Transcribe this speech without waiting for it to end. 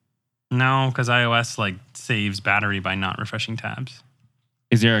No, because iOS like saves battery by not refreshing tabs.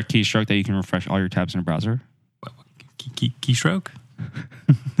 Is there a keystroke that you can refresh all your tabs in a browser? What, keystroke?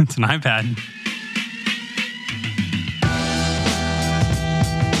 It's an iPad.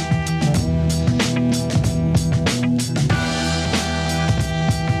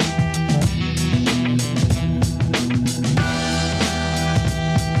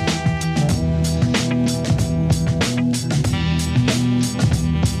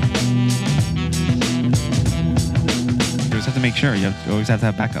 Make sure you always have to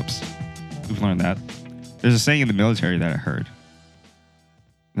have backups. We've learned that. There's a saying in the military that I heard.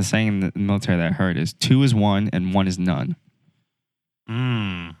 The saying in the military that I heard is 2 is 1 and 1 is none.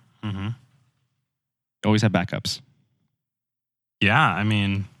 Mm-hmm. Always have backups. Yeah, I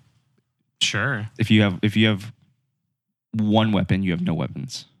mean, sure. If you have one weapon, you have no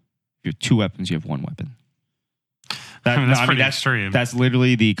weapons. If you have 2 weapons, you have 1 weapon. That's pretty extreme. That's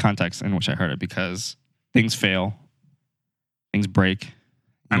literally the context in which I heard it, because things fail. Things break.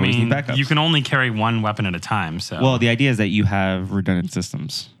 I mean, you can only carry 1 weapon at a time. So, well, the idea is that you have redundant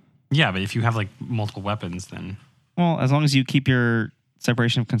systems. Yeah, but if you have like multiple weapons, then well, as long as you keep your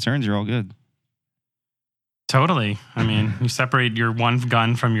separation of concerns, you're all good. Totally. I mean, you separate your one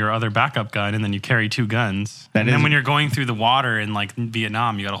gun from your other backup gun, and then you carry 2 guns. And then when you're going through the water in like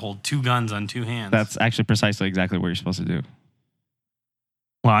Vietnam, you got to hold 2 guns on 2 hands. That's actually precisely exactly what you're supposed to do.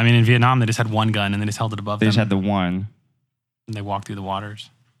 Well, I mean, in Vietnam, they just had 1 gun and they just held it above them. They just had the one. And they walk through the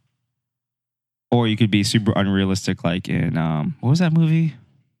waters. Or you could be super unrealistic, like in what was that movie?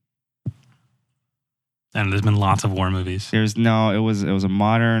 And there's been lots of war movies. It was a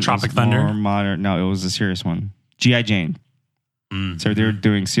modern Tropic Thunder. More modern. No, it was a serious one. G.I. Jane. So they were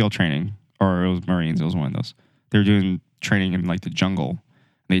doing SEAL training, or it was Marines. It was one of those. They were doing training in like the jungle. And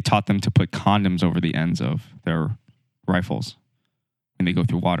they taught them to put condoms over the ends of their rifles when they go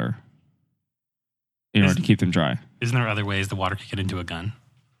through water in order to keep them dry. Isn't there other ways the water could get into a gun?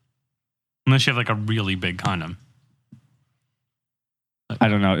 Unless you have like a really big condom. I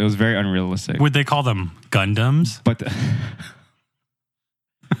don't know. It was very unrealistic. Would they call them Gundams? But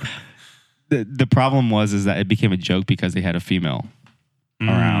the problem is that it became a joke because they had a female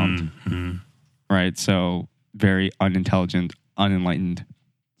around. Mm-hmm. Right? So very unintelligent, unenlightened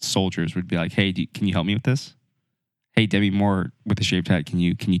soldiers would be like, hey, can you help me with this? Hey, Debbie Moore with the shaved head, can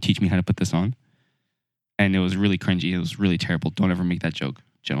you teach me how to put this on? And it was really cringy. It was really terrible. Don't ever make that joke,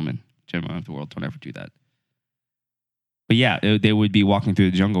 gentlemen of the world. Don't ever do that. But yeah, they would be walking through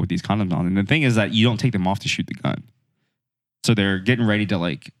the jungle with these condoms on. And the thing is that you don't take them off to shoot the gun. So they're getting ready to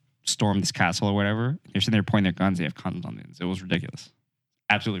like storm this castle or whatever. They're sitting there pointing their guns. They have condoms on them. It was ridiculous.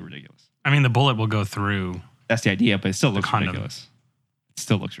 Absolutely ridiculous. I mean, the bullet will go through. That's the idea, but it still looks ridiculous. It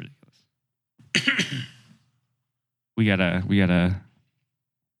still looks ridiculous. We gotta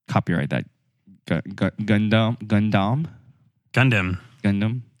copyright that.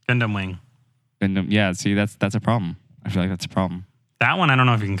 Gundam wing. Gundam. Yeah, see, that's a problem. I feel like that's a problem. That one, I don't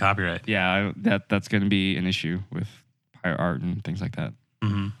know if you can copyright. Yeah, that's going to be an issue with pirate art and things like that.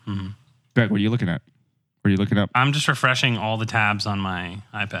 Mm-hmm, mm-hmm. Greg, what are you looking at? What are you looking up? I'm just refreshing all the tabs on my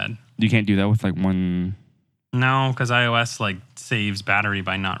iPad. You can't do that with like one... No, because iOS like saves battery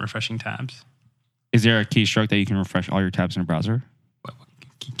by not refreshing tabs. Is there a keystroke that you can refresh all your tabs in a browser? What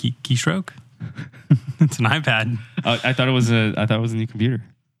keystroke? It's an iPad. I thought it was a new computer.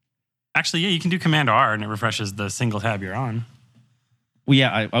 Actually, yeah, you can do Command R and it refreshes the single tab you're on. Well,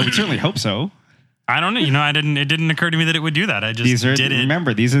 yeah, I would certainly hope so. I don't know. It didn't occur to me that it would do that. I just did it.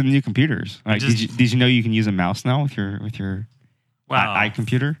 Remember, these are the new computers. Like, did you know you can use a mouse now with your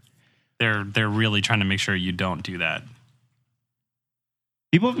iComputer? They're really trying to make sure you don't do that.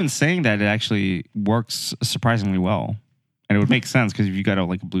 People have been saying that it actually works surprisingly well, and it would make sense because if you got a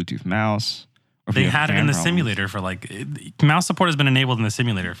Bluetooth mouse. They had it in the simulator for mouse support has been enabled in the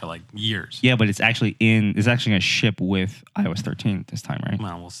simulator for years. Yeah, but it's actually going to ship with iOS 13 this time, right?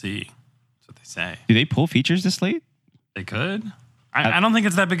 Well, we'll see. That's what they say. Do they pull features this late? They could. I don't think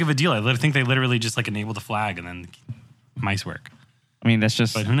it's that big of a deal. I think they literally just enable the flag and then mice work. I mean, that's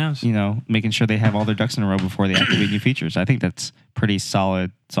just, but who knows? Making sure they have all their ducks in a row before they activate new features. I think that's pretty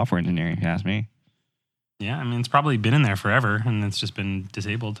solid software engineering, if you ask me. Yeah, I mean, it's probably been in there forever and it's just been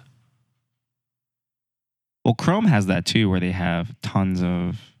disabled. Well, Chrome has that too, where they have tons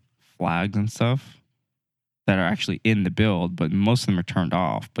of flags and stuff that are actually in the build, but most of them are turned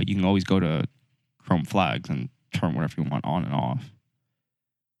off. But you can always go to Chrome flags and turn whatever you want on and off.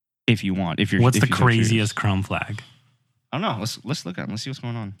 If you want. What's the craziest Chrome flag? I don't know. Let's look at them. Let's see what's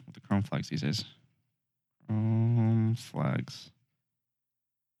going on with the Chrome flags these days. Chrome flags.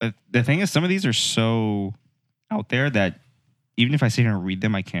 The thing is, some of these are so out there that even if I sit here and read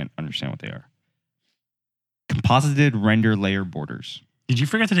them, I can't understand what they are. Composited render layer borders. Did you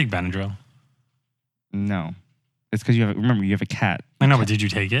forget to take Benadryl? No. It's because you have a cat. I know, but did you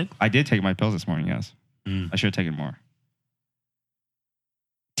take it? I did take my pills this morning, yes. I should have taken more.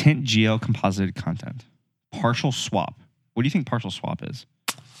 Tint GL composited content. Partial swap. What do you think partial swap is?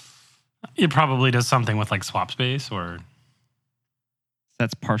 It probably does something with like swap space or...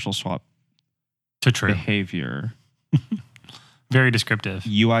 That's partial swap to true behavior. Very descriptive.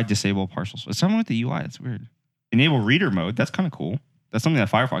 UI disable partial swap. It's something with the UI. That's weird. Enable reader mode. That's kind of cool. That's something that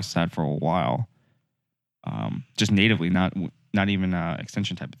Firefox has had for a while. Just natively, not even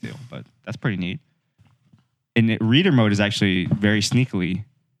extension type of deal, but that's pretty neat. And reader mode is actually very sneakily,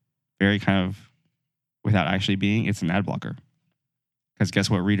 very kind of without actually being, it's an ad blocker. Because guess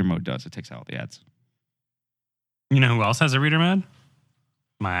what reader mode does? It takes out all the ads. You know who else has a reader mode?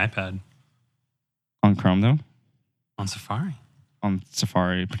 My iPad. On Chrome, though? On Safari. On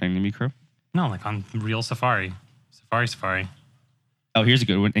Safari, pretending to be Chrome? No, like on real Safari. Safari. Oh, here's a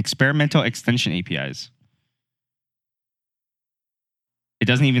good one. Experimental extension APIs. It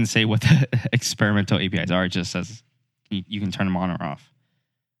doesn't even say what the experimental APIs are. It just says you can turn them on or off.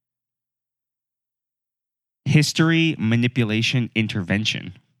 History manipulation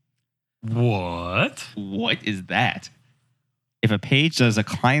intervention. What? What is that? If a page does a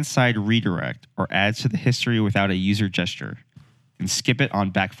client-side redirect or adds to the history without a user gesture, then skip it on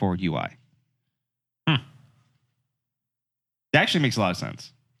back-forward UI. That actually makes a lot of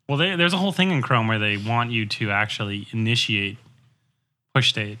sense. Well, there's a whole thing in Chrome where they want you to actually initiate push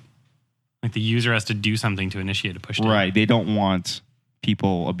state. Like the user has to do something to initiate a push state. Right. They don't want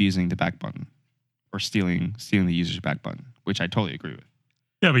people abusing the back button or stealing the user's back button, which I totally agree with.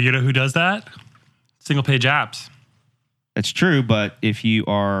 Yeah, but you know who does that? Single page apps. That's true, but if you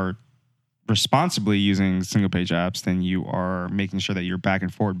are responsibly using single page apps, then you are making sure that your back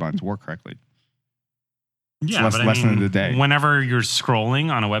and forward buttons work correctly. Yeah, it's less than the day. Whenever you're scrolling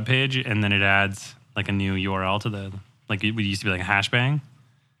on a web page and then it adds like a new URL to the, like it used to be like a hash bang,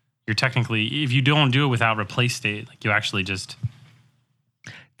 you're technically, if you don't do it without replace state, like you actually just...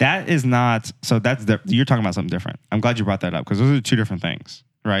 That is not, so you're talking about something different. I'm glad you brought that up because those are two different things.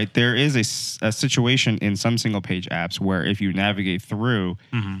 Right, there is a situation in some single page apps where if you navigate through,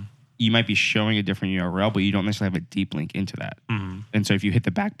 you might be showing a different URL, but you don't necessarily have a deep link into that. And so if you hit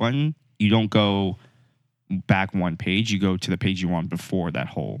the back button, you don't go back one page, you go to the page you want before that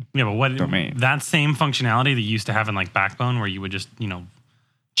whole domain. That same functionality that you used to have in like Backbone, where you would just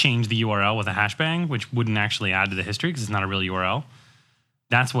change the URL with a hash bang, which wouldn't actually add to the history because it's not a real URL.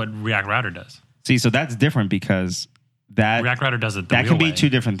 That's what React Router does. See, so that's different because. React Router does it the that real could be way. Two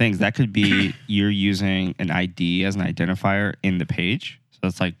different things. That could be you're using an ID as an identifier in the page. So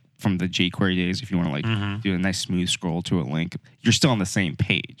it's like from the jQuery days, if you want to do a nice smooth scroll to a link, you're still on the same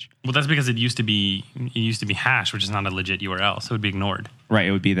page. Well, that's because it used to be hash, which is not a legit URL, so it would be ignored. Right,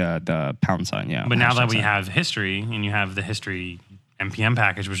 it would be the pound sign, yeah. But now that we have history, and you have the history npm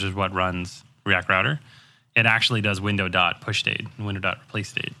package, which is what runs React Router, it actually does window.pushState and window.replace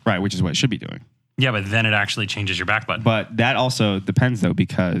state. Right, which is what it should be doing. Yeah, but then it actually changes your back button. But that also depends, though,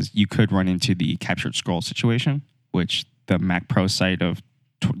 because you could run into the captured scroll situation, which the Mac Pro site of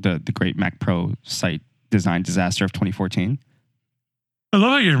the great Mac Pro site design disaster of 2014. I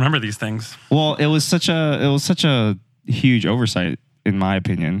love how you remember these things. Well, it was such a huge oversight, in my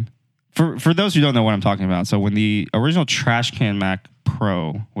opinion. For those who don't know what I'm talking about, so when the original Trashcan Mac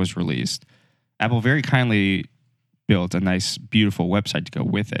Pro was released, Apple very kindly built a nice, beautiful website to go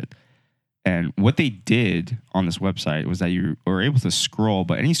with it. And what they did on this website was that you were able to scroll,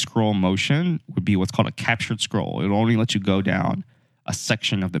 but any scroll motion would be what's called a captured scroll. It will only let you go down a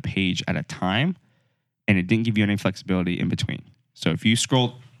section of the page at a time, and it didn't give you any flexibility in between. So if you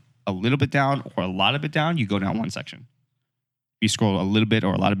scroll a little bit down or a lot of it down, you go down one section. If you scroll a little bit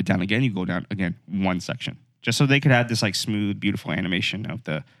or a lot of it down again, you go down again one section. Just so they could have this like smooth, beautiful animation of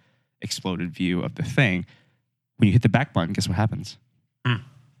the exploded view of the thing. When you hit the back button, guess what happens?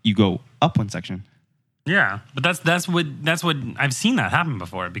 You go up one section. Yeah, but that's what I've seen that happen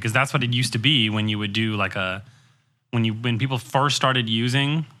before, because that's what it used to be when you would do like when people first started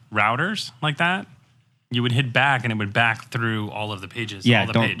using routers like that, you would hit back and it would back through all of the pages. Yeah,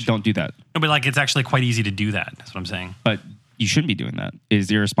 all the don't do that. No, but like it's actually quite easy to do that. That's what I'm saying. But you shouldn't be doing that. It is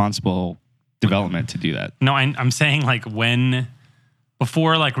irresponsible development to do that. No, I'm saying like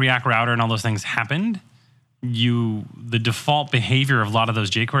before like React Router and all those things happened, the default behavior of a lot of those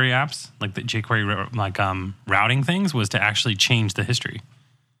jQuery apps, like the jQuery routing things, was to actually change the history.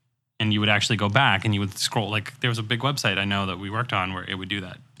 And you would actually go back and you would scroll. Like there was a big website I know that we worked on where it would do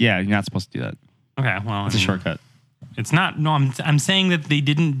that. Yeah, you're not supposed to do that. Okay, well, it's a shortcut. It's not. No, I'm saying that they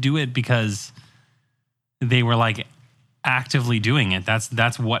didn't do it because they were like actively doing it. That's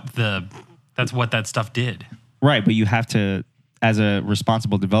what that stuff did. Right, but you have to, as a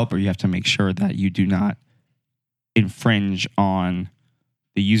responsible developer, you have to make sure that you do not infringe on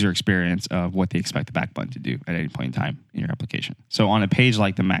the user experience of what they expect the back button to do at any point in time in your application. So on a page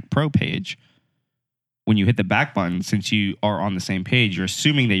like the Mac Pro page, when you hit the back button, since you are on the same page, you're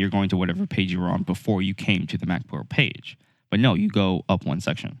assuming that you're going to whatever page you were on before you came to the Mac Pro page. But no, you go up one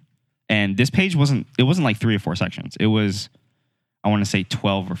section. And this page wasn't like 3 or 4 sections. It was, I want to say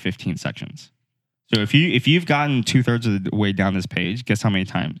 12 or 15 sections. So if you've gotten 2/3 of the way down this page, guess how many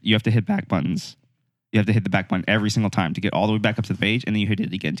times you have to hit back buttons? You have to hit the back button every single time to get all the way back up to the page, and then you hit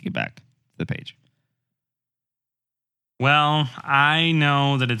it again to get back to the page. Well, I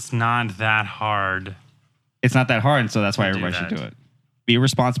know that it's not that hard. It's not that hard, and so that's why everybody should do it. Be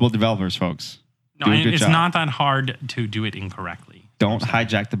responsible developers, folks. No, it's not that hard to do it incorrectly. Don't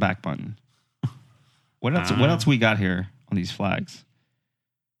hijack the back button. What else we got here on these flags?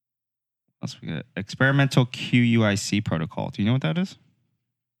 What else we got? Experimental QUIC protocol. Do you know what that is?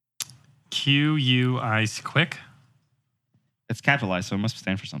 QUIC, quick? It's capitalized, so it must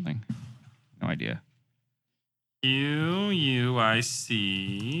stand for something. No idea. QUIC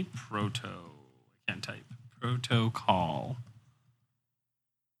proto. I can't type. Protocol.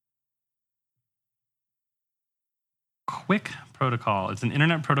 QUIC protocol. It's an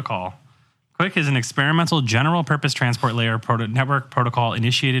internet protocol. QUIC is an experimental general purpose transport layer network protocol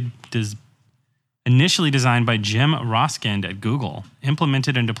initially designed by Jim Roskind at Google,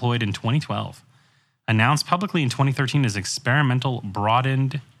 implemented and deployed in 2012. Announced publicly in 2013 as experimental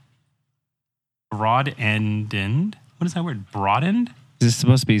broadened. What is that word? Broadened? Is this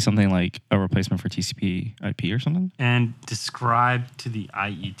supposed to be something like a replacement for TCP IP or something? And described to the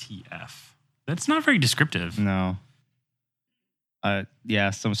IETF. That's not very descriptive. No.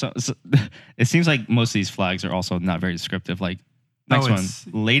 Yeah. So it seems like most of these flags are also not very descriptive. Like next one,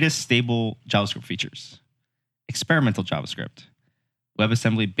 latest stable JavaScript features, experimental JavaScript,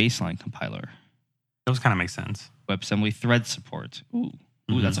 WebAssembly baseline compiler. Those kind of make sense. WebAssembly thread support. Ooh,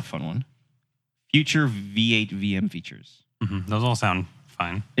 that's a fun one. Future V8 VM features. Mm-hmm. Those all sound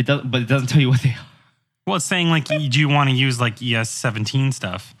fine. It does, but it doesn't tell you what they are. Well, it's saying like, do you want to use like ES17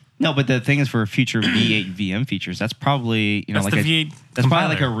 stuff? No, but the thing is, for future V8 VM features, that's probably that's like V8 that's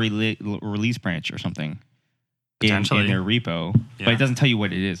compiler. probably like a release branch or something in their repo. Yeah. But it doesn't tell you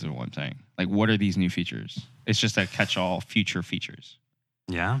what it is. Is what I'm saying. Like, what are these new features? It's just a catch-all future features.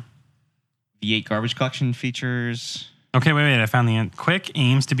 Yeah. V8 garbage collection features. Okay, wait. I found the end. QUIC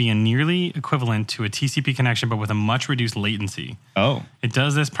aims to be a nearly equivalent to a TCP connection, but with a much reduced latency. Oh. It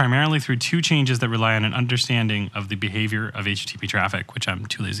does this primarily through 2 changes that rely on an understanding of the behavior of HTTP traffic, which I'm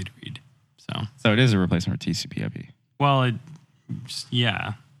too lazy to read. So it is a replacement for TCP IP. Well,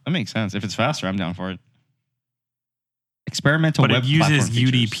 yeah. That makes sense. If it's faster, I'm down for it. Experimental but web it uses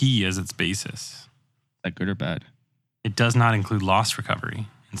platform features. UDP as its basis. Is that good or bad? It does not include loss recovery.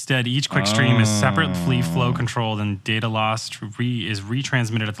 Instead, each QUIC stream is separately flow controlled, and data loss is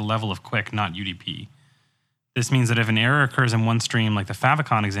retransmitted at the level of QUIC, not UDP. This means that if an error occurs in one stream, like the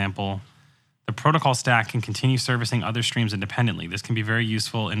favicon example, the protocol stack can continue servicing other streams independently. This can be very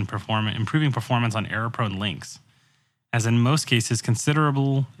useful in improving performance on error-prone links, as in most cases,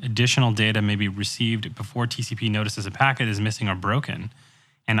 considerable additional data may be received before TCP notices a packet is missing or broken,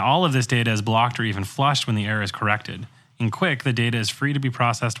 and all of this data is blocked or even flushed when the error is corrected. In QUIC, the data is free to be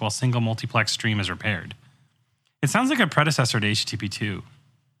processed while single multiplex stream is repaired. It sounds like a predecessor to HTTP2.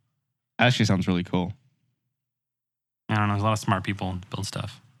 Actually sounds really cool. I don't know. There's a lot of smart people build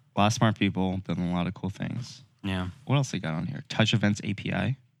stuff. A lot of smart people building a lot of cool things. Yeah. What else they got on here? Touch Events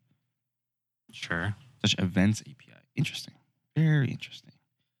API. Sure. Touch Events API. Interesting. Very interesting.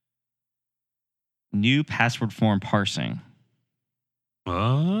 New password form parsing.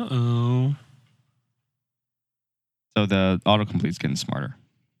 Uh-oh. So the autocomplete's getting smarter.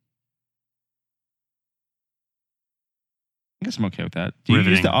 I guess I'm okay with that. Do you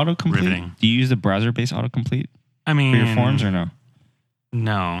use the autocomplete? Riveting. Do you use the browser-based autocomplete I mean, for your forms or no?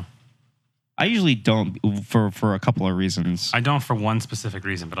 No. I usually don't for a couple of reasons. I don't for one specific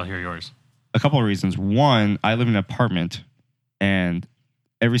reason, but I'll hear yours. A couple of reasons. One, I live in an apartment, and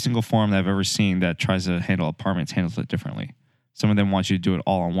every single form that I've ever seen that tries to handle apartments handles it differently. Some of them want you to do it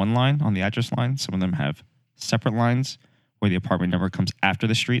all on one line, on the address line. Some of them have separate lines where the apartment number comes after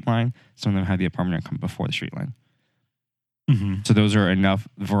the street line. Some of them have the apartment number come before the street line. Mm-hmm. So those are enough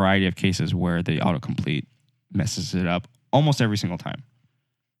variety of cases where the autocomplete messes it up almost every single time.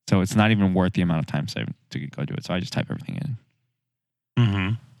 So it's not even worth the amount of time saved to go do it. So I just type everything in.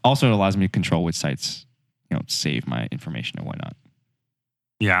 Mm-hmm. Also, it allows me to control which sites, save my information and whatnot.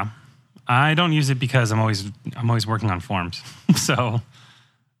 Yeah. I don't use it because I'm always working on forms. So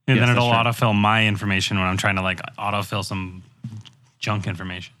and then it'll autofill my information when I'm trying to like autofill some junk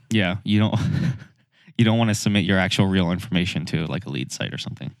information. Yeah, you don't want to submit your actual real information to like a lead site or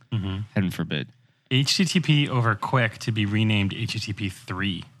something. Mm-hmm. Heaven forbid. HTTP over Quick to be renamed HTTP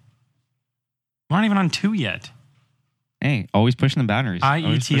 3. We're not even on 2 yet. Hey, always pushing the boundaries.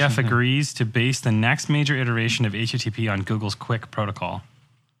 IETF agrees to base the next major iteration of HTTP on Google's Quick protocol.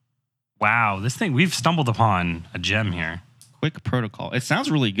 Wow, this thing, we've stumbled upon a gem here. Quick protocol. It sounds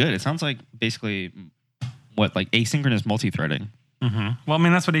really good. It sounds like basically like asynchronous multi-threading. Mm-hmm. Well, I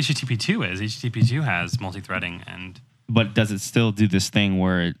mean, that's what HTTP 2 is. HTTP 2 has multi-threading. But does it still do this thing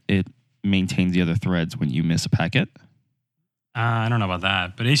where it maintains the other threads when you miss a packet? I don't know about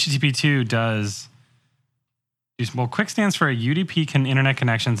that. But HTTP 2 does... Well, Quick stands for UDP Internet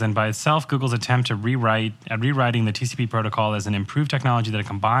Connections, and by itself, Google's attempt to rewriting the TCP protocol as an improved technology that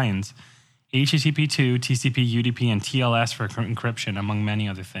combines HTTP 2, TCP, UDP, and TLS for encryption, among many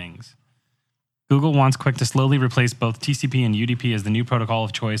other things. Google wants Quick to slowly replace both TCP and UDP as the new protocol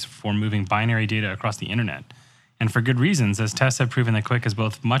of choice for moving binary data across the internet. And for good reasons, as tests have proven that Quick is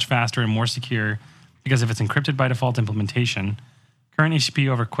both much faster and more secure because of its encrypted by default implementation. Current HTTP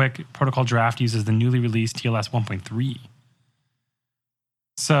over Quick protocol draft uses the newly released TLS 1.3.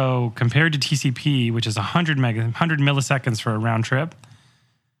 So compared to TCP, which is 100 milliseconds for a round trip,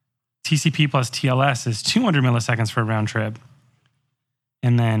 TCP plus TLS is 200 milliseconds for a round trip.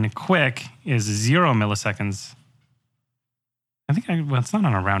 And then Quick is 0 milliseconds. It's not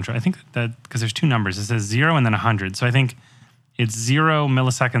on a round trip. I think that because there's two numbers. It says 0 and then 100. So I think it's 0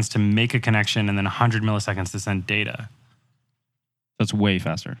 milliseconds to make a connection and then 100 milliseconds to send data. That's way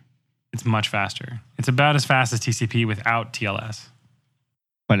faster. It's much faster. It's about as fast as TCP without TLS.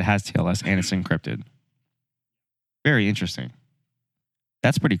 But it has TLS and it's encrypted. Very interesting.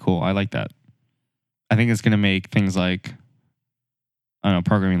 That's pretty cool. I like that. I think it's going to make things like, I don't know,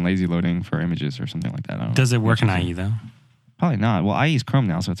 programming lazy loading for images or something like that. I don't Does know. it work in IE though? Probably not. Well, I use Chrome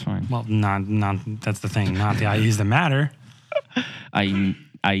now, so it's fine. Well, not that's the thing. Not the IEs that matter.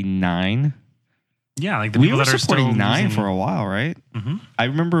 I9. Yeah, like the we people were that are supporting still 9 using... for a while, right? Mm-hmm. I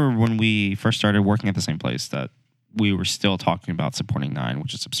remember when we first started working at the same place that we were still talking about supporting 9,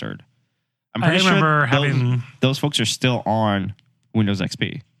 which is absurd. I'm pretty sure those folks are still on Windows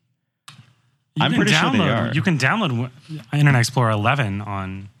XP. I'm pretty sure they are. You can download Internet Explorer 11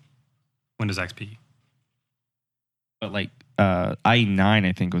 on Windows XP. But like IE9,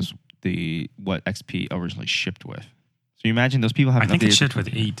 I think was what XP originally shipped with. So you imagine those people have. I think it shipped with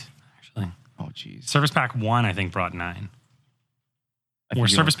 8 actually. Oh geez. Service Pack 1 I think brought 9. Or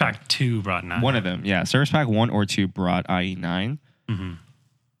Service Pack 2 brought 9. One of them, yeah. Service Pack 1 or 2 brought IE9. Mm-hmm.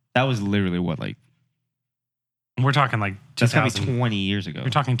 That was literally what, like... We're talking like 2000. That's got to be 20 years ago. We're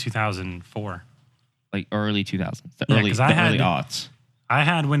talking 2004. Like early 2000s. The early aughts. I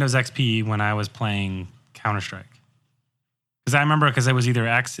had Windows XP when I was playing Counter-Strike. Because I remember, because it was either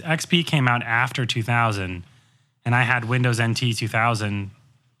XP came out after 2000, and I had Windows NT 2000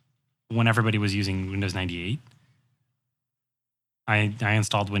 when everybody was using Windows 98. I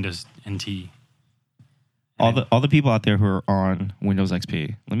installed Windows NT. All the people out there who are on Windows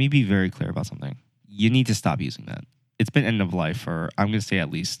XP, let me be very clear about something. You need to stop using that. It's been end of life for, I'm going to say, at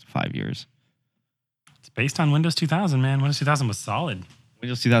least 5 years. It's based on Windows 2000, man. Windows 2000 was solid.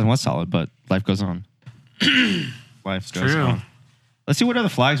 Windows 2000 was solid, but life goes on. Life goes on. Let's see what other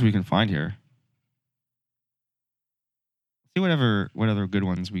flags we can find here. See what other good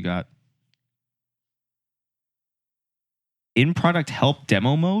ones we got. In-product help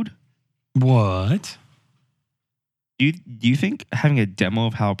demo mode? What? Do you think having a demo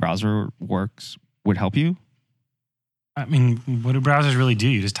of how a browser works would help you? I mean, what do browsers really do?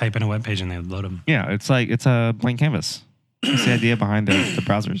 You just type in a web page and they load them. Yeah, it's a blank canvas. That's the idea behind the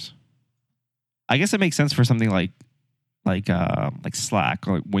browsers. I guess it makes sense for something like Slack.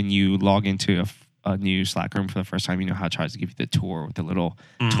 Like when you log into a new Slack room for the first time, you know how it tries to give you the tour with the little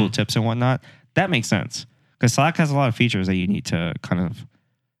tool tips and whatnot. That makes sense because Slack has a lot of features that you need to kind of.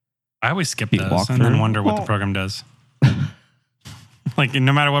 I always skip those and then wonder what the program does. Like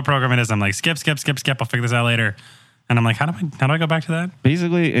no matter what program it is, I'm like skip. I'll figure this out later. And I'm like, how do I go back to that?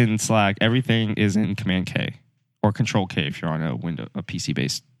 Basically, in Slack, everything is in Command K or Control K if you're on a PC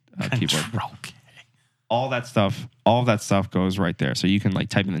based keyboard. Control K. All that stuff goes right there. So you can like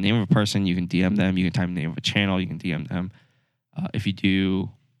type in the name of a person, you can DM them, you can type in the name of a channel, you can DM them. If you do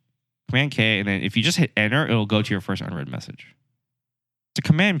Command K, and then if you just hit enter, it'll go to your first unread message. It's a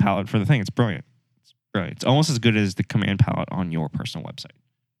command palette for the thing. It's brilliant. It's almost as good as the command palette on your personal website.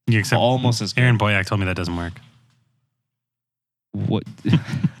 Yeah, except almost as good. Aaron Boyack told me that doesn't work. What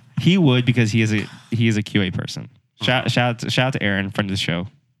he would, because he is a QA person. Shout out to Aaron, friend of the show,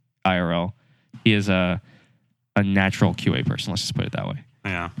 IRL. He is a natural QA person. Let's just put it that way.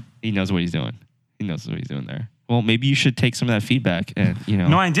 Yeah. He knows what he's doing. He knows what he's doing there. Well, maybe you should take some of that feedback and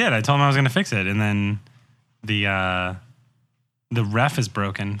No, I did. I told him I was going to fix it, and then the ref is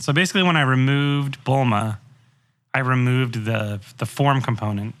broken. So basically, when I removed Bulma, I removed the form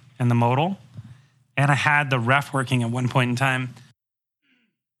component and the modal, and I had the ref working at one point in time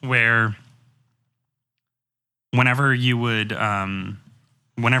where whenever you would open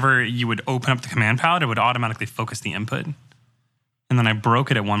up the command palette, it would automatically focus the input. And then I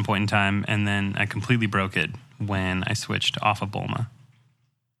broke it at one point in time, and then I completely broke it when I switched off of Bulma.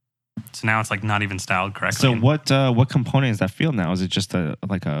 So now it's like not even styled correctly. So what component is that field now? Is it just a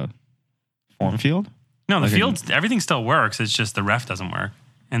form field? No, the fields, everything still works. It's just the ref doesn't work.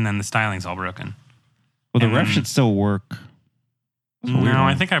 And then the styling's all broken. Well, the ref should still work. No,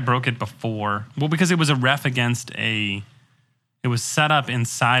 I think I broke it before. Well, because it was a ref against it was set up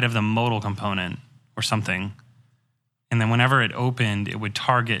inside of the modal component or something. And then whenever it opened, it would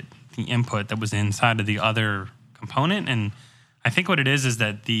target the input that was inside of the other component. And I think what it is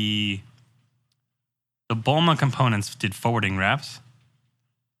that the Bulma components did forwarding refs.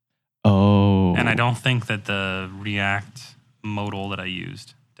 Oh. And I don't think that the React modal that I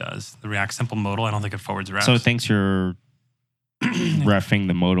used does. The React simple modal, I don't think it forwards refs. So it thinks you're reffing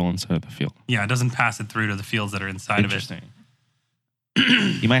the modal instead of the field. Yeah, it doesn't pass it through to the fields that are inside of it. Interesting.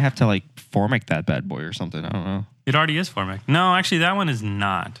 You might have to formic that bad boy or something. I don't know. It already is formic. No, actually, that one is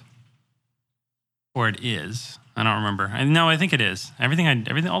not. Or it is. I don't remember. No, I think it is. Everything,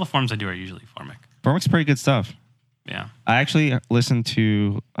 all the forms I do are usually formic. Formic's pretty good stuff. Yeah. I actually listened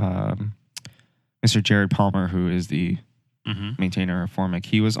to Mr. Jared Palmer, who is the maintainer of Formic.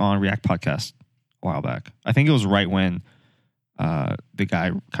 He was on React Podcast a while back. I think it was right when the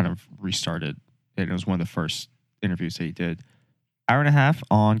guy kind of restarted. It was one of the first interviews that he did. Hour and a half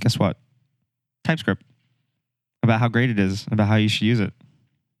on, guess what? TypeScript. About how great it is, about how you should use it.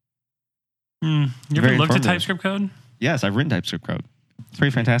 You ever looked at TypeScript code? Yes, I've written TypeScript code. It's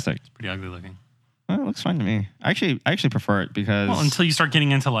pretty fantastic. It's pretty ugly looking. Well, it looks fine to me. I actually prefer it because... Well, until you start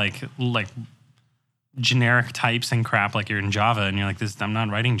getting into like generic types and crap, like you're in Java and you're like, I'm not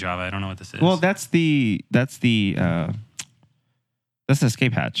writing Java. I don't know what this is. Well, that's the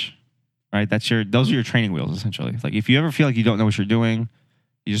escape hatch, right? Those are your training wheels, essentially. Like if you ever feel like you don't know what you're doing,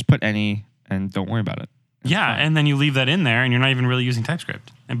 you just put any and don't worry about it. Yeah, and then you leave that in there and you're not even really using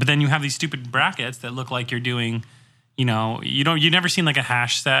TypeScript. But then you have these stupid brackets that look like you're doing, you've never seen like a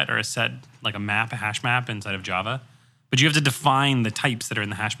hash set or a hash map inside of Java. But you have to define the types that are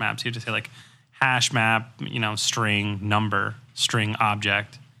in the hash maps. You have to say like hash map, string, number, string,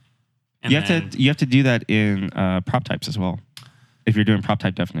 object. And you have to do that in prop types as well. If you're doing prop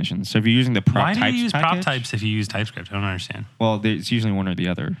type definitions. So if you're using the prop types Why do you use package, prop types if you use TypeScript? I don't understand. Well, it's usually one or the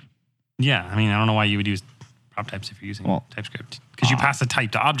other. Yeah, I don't know why you would use prop types if you're using TypeScript. Because you pass a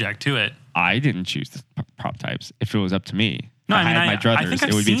type to object to it. I didn't choose the prop types. If it was up to me, no, I had my druthers,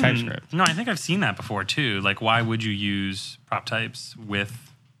 it would be TypeScript. No, I think I've seen that before too. Like, why would you use prop types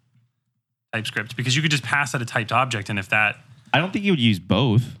with TypeScript? Because you could just pass out a typed object, and if that... I don't think you would use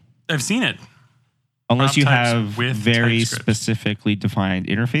both. I've seen it. Unless you have very TypeScript. Specifically defined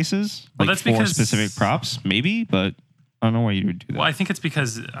interfaces, well, like for specific props, maybe, but I don't know why you would do that. Well, I think it's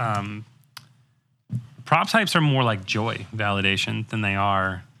because prop types are more like joy validation than they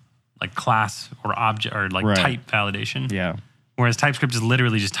are like class or object or like type validation. Yeah. Whereas TypeScript is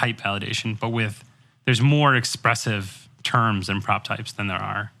literally just type validation, but there's more expressive terms in prop types than there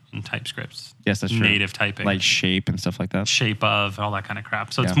are in TypeScript's yes, that's true. Native typing. Like shape and stuff like that. Shape of, all that kind of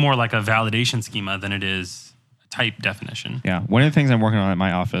crap. So it's more like a validation schema than it is a type definition. Yeah. One of the things I'm working on at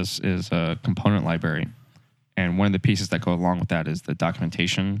my office is a component library. And one of the pieces that go along with that is the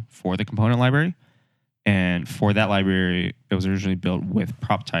documentation for the component library. And for that library, it was originally built with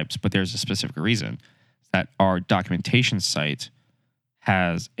prop types, but there's a specific reason that our documentation site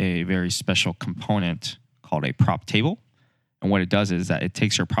has a very special component called a prop table. And what it does is that it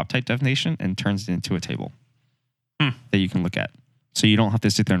takes your prop type definition and turns it into a table that you can look at. So you don't have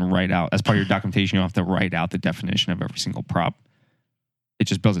to sit there and write out, as part of your documentation, you don't have to write out the definition of every single prop. It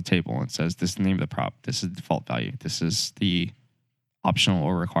just builds a table and says, this is the name of the prop. This is the default value. This is the optional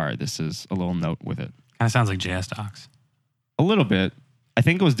or required. This is a little note with it. Kind of sounds like JS docs. A little bit. I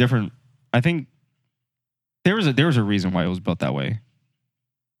think it was different. I think there was a reason why it was built that way.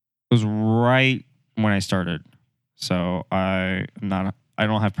 It was right when I started. So I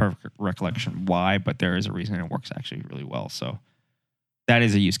don't have perfect recollection why, but there is a reason, and it works actually really well. So That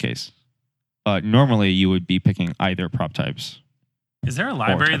is a use case. But normally you would be picking either prop types. Is there a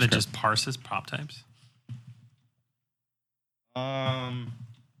library that TypeScript. just parses prop types?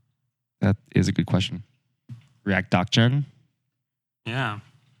 That is a good question. React DocGen. Yeah.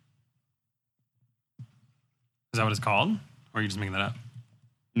 Is that what it's called? Or are you just making that up?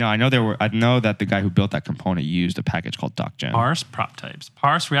 No, I know that the guy who built that component used a package called DocGen. Parse prop types.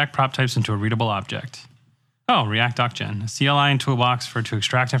 Parse React prop types into a readable object. Oh, React DocGen. A CLI and toolbox to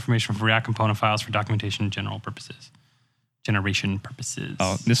extract information from React component files for documentation and generation purposes.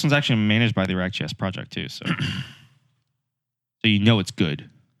 Oh, this one's actually managed by the React.js project too. So, so you know it's good.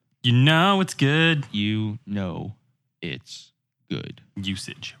 You know it's good. You know it's good.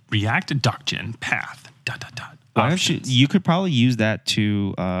 Usage. React DocGen path. ... Why don't you could probably use that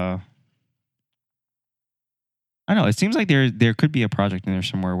to I don't know, it seems like there could be a project in there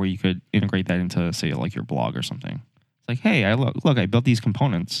somewhere where you could integrate that into, say, like your blog or something. It's like, hey, I built these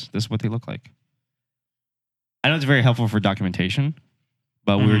components. This is what they look like. I know it's very helpful for documentation,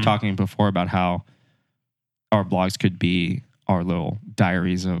 but we were talking before about how our blogs could be our little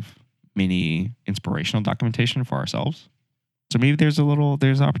diaries of mini inspirational documentation for ourselves. So maybe there's an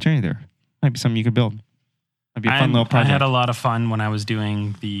opportunity there. Might be something you could build. Might be a fun little project. I had a lot of fun when I was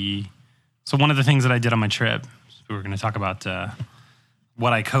doing so one of the things that I did on my trip, we were going to talk about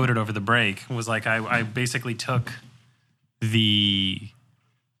what I coded over the break, was like I basically took the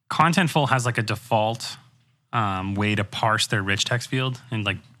Contentful has like a default way to parse their rich text field. And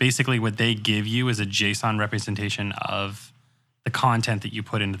like basically what they give you is a JSON representation of the content that you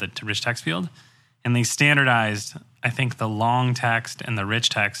put into the rich text field. And they standardized, I think, the long text and the rich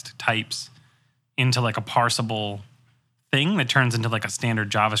text types into like a parsable thing that turns into like a standard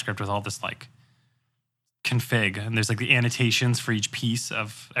JavaScript with all this like config. And there's like the annotations for each piece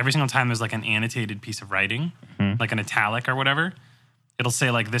of every single time there's like an annotated piece of writing, like an italic or whatever. It'll say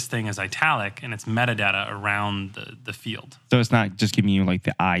like this thing is italic and it's metadata around the field. So it's not just giving you like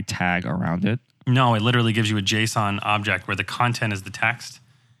the I tag around it. No, it literally gives you a JSON object where the content is the text.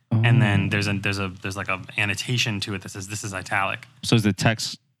 And then there's like a annotation to it that says this is italic. So is the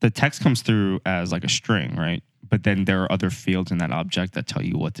text comes through as like a string, right? But then there are other fields in that object that tell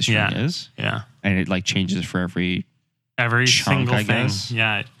you what the string is. Yeah. And it like changes for every chunk, single I thing. guess.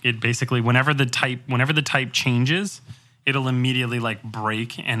 Yeah. It basically whenever the type changes, it'll immediately like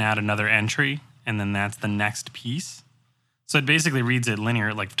break and add another entry, and then that's the next piece. So it basically reads it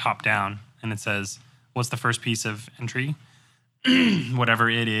linear, like top down, and it says, what's the first piece of entry? Whatever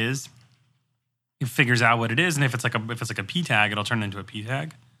it is, it figures out what it is, and if it's like a p tag, it'll turn it into a p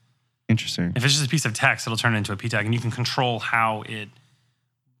tag. Interesting. If it's just a piece of text, it'll turn it into a p tag, and you can control how it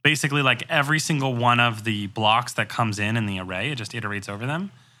basically like every single one of the blocks that comes in the array, it just iterates over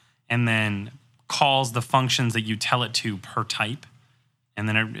them, and then calls the functions that you tell it to per type, and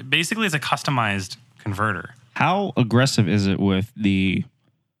then it basically is a customized converter. How aggressive is it with the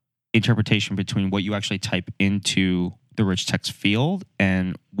interpretation between what you actually type into the rich text field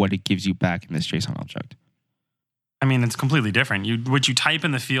and what it gives you back in this JSON object? I mean, it's completely different. What you type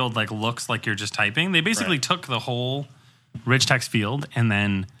in the field like looks like you're just typing. They basically took the whole rich text field, and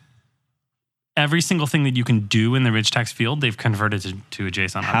then every single thing that you can do in the rich text field, they've converted to a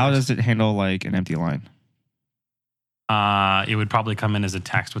JSON object. How does it handle like an empty line? It would probably come in as a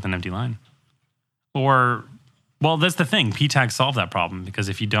text with an empty line. Or, well, that's the thing. P tags solve that problem, because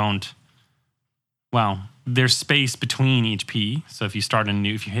if you don't, well, there's space between each P. So if you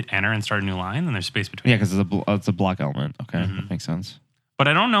hit enter and start a new line, then there's space between. Yeah, because it's a block element. Okay, that makes sense. But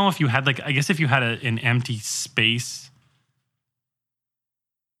I don't know if you had I guess if you had an empty space,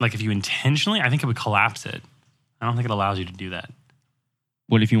 like if you intentionally, I think it would collapse it. I don't think it allows you to do that.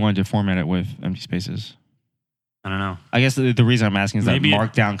 What if you wanted to format it with empty spaces? I don't know. I guess the reason I'm asking is that Maybe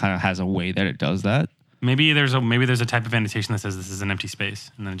Markdown kind of has a way that it does that. Maybe there's a type of annotation that says this is an empty space,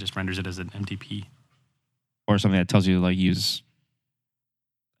 and then it just renders it as an empty P. Or something that tells you to like use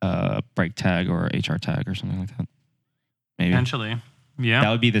break tag or HR tag or something like that. Maybe. Potentially. Yeah.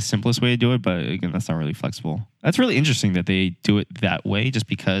 That would be the simplest way to do it, but again, that's not really flexible. That's really interesting that they do it that way, just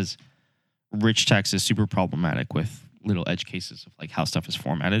because rich text is super problematic with little edge cases of like how stuff is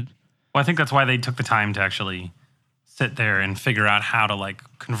formatted. Well, I think that's why they took the time to actually sit there and figure out how to like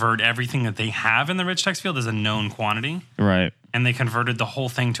convert everything that they have in the rich text field as a known quantity. Right. And they converted the whole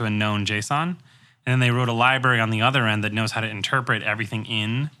thing to a known JSON. And then they wrote a library on the other end that knows how to interpret everything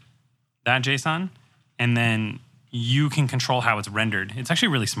in that JSON. And then you can control how it's rendered. It's actually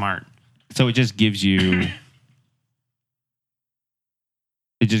really smart. So it just gives you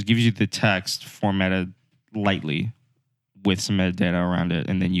the text formatted lightly with some metadata around it,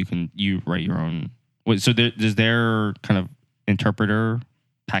 and then you write your own. So does their kind of interpreter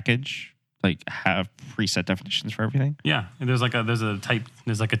package like have preset definitions for everything? Yeah, there's a type.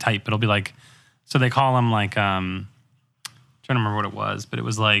 It'll be like, so they call them like trying to remember what it was, but it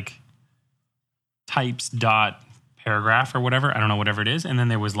was like types dot paragraph or whatever. I don't know, whatever it is. And then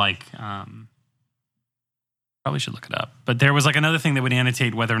there was like probably should look it up, but there was like another thing that would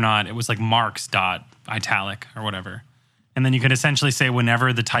annotate whether or not it was like marks dot italic or whatever. And then you could essentially say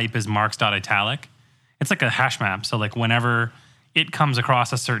whenever the type is marks dot italic, it's like a hash map. So like whenever it comes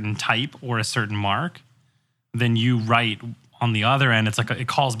across a certain type or a certain mark, then you write on the other end, it's like it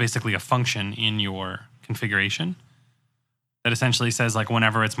calls basically a function in your configuration that essentially says like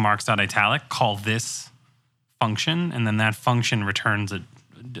whenever it's marks.italic, call this function, and then that function returns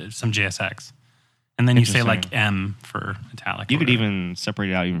some JSX. And then you say like M for italic. You could even separate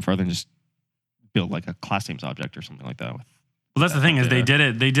it out even further and just build like a class names object or something like that. Well, that's the thing is they did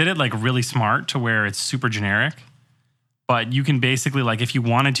it like really smart to where it's super generic. But you can basically, like, if you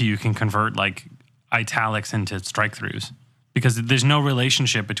wanted to, you can convert, like, italics into strike-throughs. Because there's no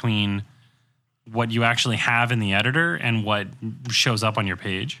relationship between what you actually have in the editor and what shows up on your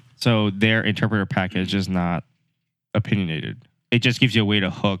page. So their interpreter package is not opinionated. It just gives you a way to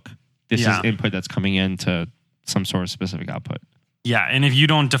hook. This is input that's coming into some sort of specific output. Yeah, and if you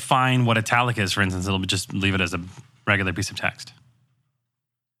don't define what italic is, for instance, it'll just leave it as a regular piece of text.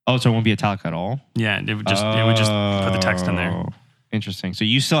 Oh, so it won't be italic at all? Yeah, it would just put the text in there. Interesting. So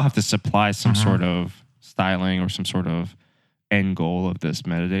you still have to supply some sort of styling or some sort of end goal of this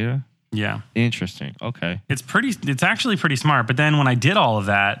metadata? Yeah. Interesting. Okay. It's actually pretty smart. But then when I did all of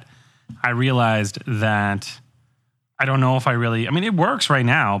that, I realized that I don't know if it works right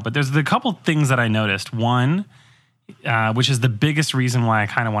now, but there's a couple things that I noticed. One, which is the biggest reason why I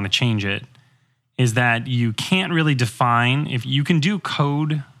kind of want to change it, is that you can't really define, if you can do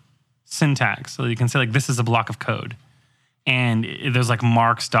code syntax. So you can say like, this is a block of code. And there's like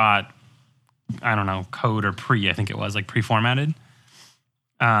marks dot, I don't know, code or I think it was like pre-formatted.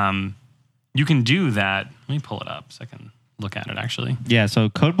 You can do that. Let me pull it up so I can look at it actually. Yeah, so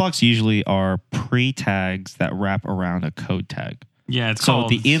code blocks usually are pre-tags that wrap around a code tag. Yeah, it's called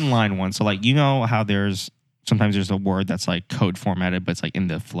the inline one. So like, you know how sometimes there's a word that's like code formatted, but it's like in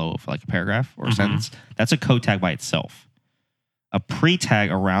the flow of like a paragraph or a sentence. That's a code tag by itself. A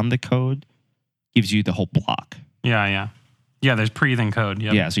pre-tag around the code gives you the whole block. Yeah, there's pre then code.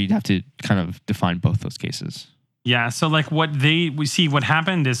 Yep. Yeah, so you'd have to kind of define both those cases. Yeah, so like what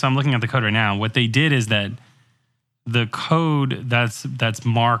happened is, so I'm looking at the code right now. What they did is that the code that's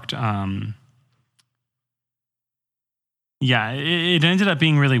marked, it ended up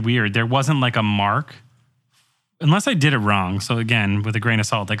being really weird. There wasn't like a mark, unless I did it wrong. So again, with a grain of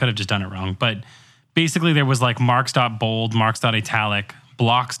salt, I could have just done it wrong. But basically there was like marks.bold, marks.italic,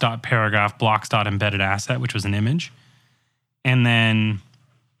 blocks.paragraph, blocks.embedded asset, which was an image. And then,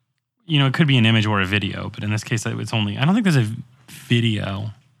 it could be an image or a video, but in this case, it's only, I don't think there's a video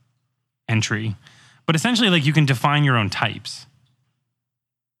entry. But essentially, like, you can define your own types.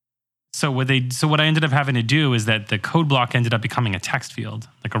 So what I ended up having to do is that the code block ended up becoming a text field,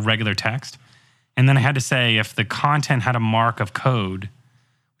 like a regular text. And then I had to say if the content had a mark of code,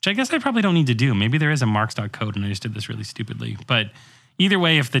 which I guess I probably don't need to do. Maybe there is a marks.code and I just did this really stupidly. But either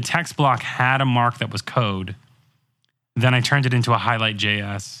way, if the text block had a mark that was code, then I turned it into a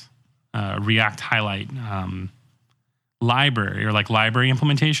highlight.js, React highlight library or like library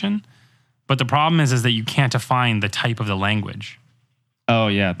implementation. But the problem is that you can't define the type of the language. Oh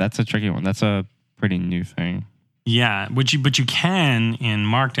yeah, that's a tricky one. That's a pretty new thing. Yeah, but you can in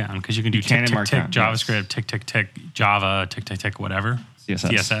Markdown because you can do tick, tick, tick, JavaScript, tick, tick, tick, Java, tick, tick, tick, whatever.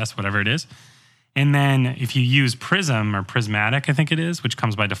 CSS, whatever it is. And then if you use Prism or Prismatic, I think it is, which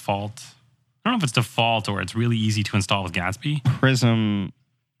comes by default. I don't know if it's default or it's really easy to install with Gatsby. Prism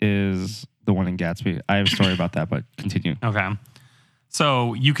is the one in Gatsby. I have a story about that, but continue. Okay.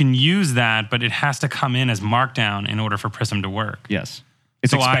 So you can use that, but it has to come in as Markdown in order for Prism to work. Yes.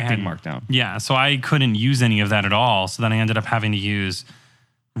 It's expecting Markdown. Yeah, so I couldn't use any of that at all. So then I ended up having to use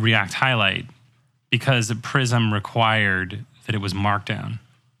React Highlight because Prism required that it was Markdown.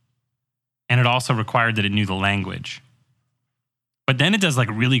 And it also required that it knew the language. But then it does like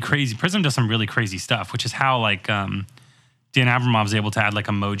really crazy, Prism does some really crazy stuff, which is how like Dan Abramov's able to add like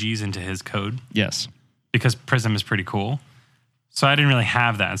emojis into his code. Yes. Because Prism is pretty cool. So I didn't really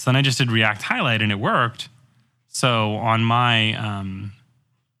have that. So then I just did React Highlight and it worked. So on my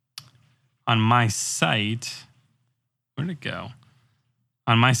site, where did it go?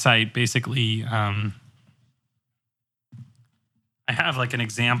 On my site, basically, I have like an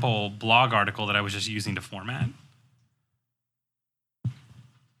example blog article that I was just using to format.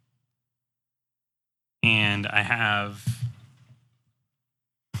 And I have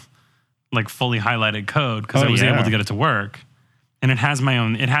like fully highlighted code because I was able to get it to work. And it has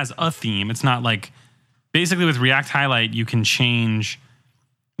a theme. It's not like, basically with React Highlight, you can change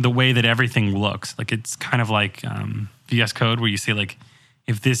the way that everything looks. Like it's kind of like VS Code where you say like,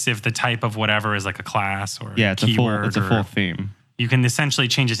 if the type of whatever is like a class or a keyword. It's a full theme. You can essentially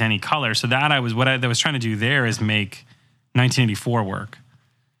change it to any color. So what I was trying to do there is make 1984 work.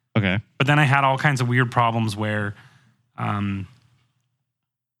 Okay. But then I had all kinds of weird problems where, what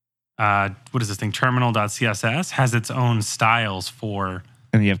is this thing? Terminal.css has its own styles for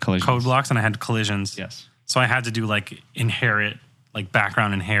and you have collisions. Code blocks, and I had collisions. Yes. So I had to do like inherit, like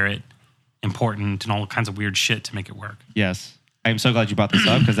background inherit, important, and all kinds of weird shit to make it work. Yes. I'm so glad you brought this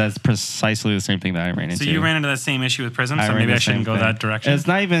up because that's precisely the same thing that I ran into. So you ran into that same issue with Prism, so maybe I shouldn't go that direction. It's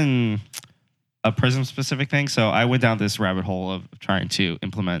not even a Prism specific thing. So I went down this rabbit hole of trying to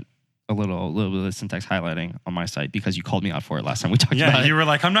implement a little bit of syntax highlighting on my site because you called me out for it last time we talked about it. Yeah, you were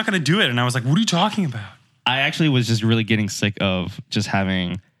like, I'm not going to do it. And I was like, what are you talking about? I actually was just really getting sick of just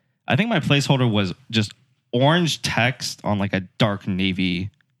having, I think my placeholder was just orange text on like a dark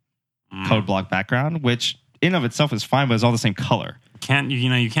navy code block background, which in of itself is fine, but it's all the same color.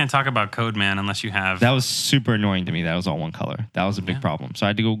 You can't talk about code, man, unless you have. That was super annoying to me. That was all one color. That was a big problem. So I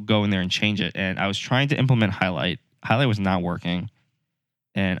had to go in there and change it. And I was trying to implement highlight. Highlight was not working.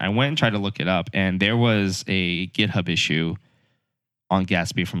 And I went and tried to look it up. And there was a GitHub issue on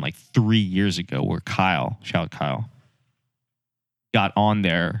Gatsby from like 3 years ago where Kyle, shout out Kyle, got on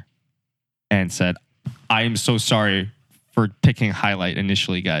there and said, I am so sorry for picking highlight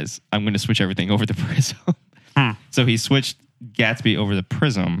initially, guys. I'm going to switch everything over to Prism. So he switched Gatsby over to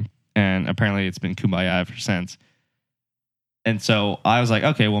Prism, and apparently it's been kumbaya ever since. And so I was like,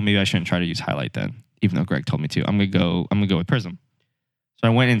 okay, well, maybe I shouldn't try to use highlight then, even though Greg told me to. I'm gonna go with Prism. So I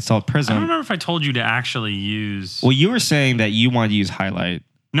went and installed Prism. I don't remember if I told you to actually use. Well, you were saying that you wanted to use highlight.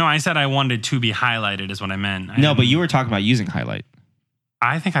 No, I said I wanted to be highlighted is what I meant. No, but you were talking about using highlight.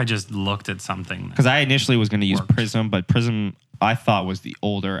 I think I just looked at something. Because I initially was going to use Prism, but Prism I thought was the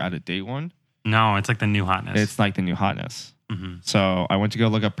older, out-of-date one. No, it's like the new hotness. It's like the new hotness. Mm-hmm. So I went to go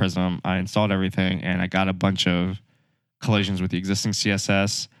look up Prism. I installed everything, and I got a bunch of collisions with the existing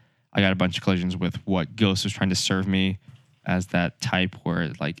CSS. I got a bunch of collisions with what Ghost was trying to serve me as that type,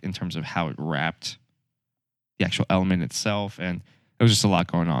 where like in terms of how it wrapped the actual element itself, and it was just a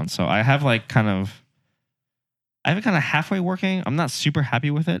lot going on. So I have it kind of halfway working. I'm not super happy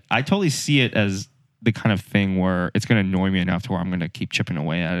with it. I totally see it as the kind of thing where it's going to annoy me enough to where I'm going to keep chipping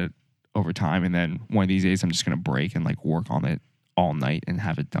away at it over time. And then one of these days I'm just going to break and like work on it all night and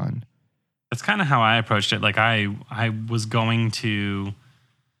have it done. That's kind of how I approached it. Like I was kind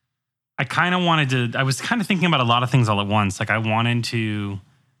of thinking about a lot of things all at once. Like I wanted to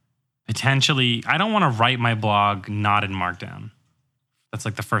potentially, I don't want to write my blog not in Markdown. That's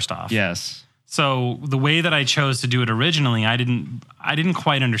like the first off. Yes. So the way that I chose to do it originally, I didn't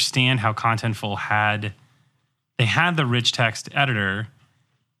quite understand how Contentful had the rich text editor,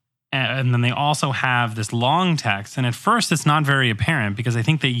 and then they also have this long text. And at first, it's not very apparent because I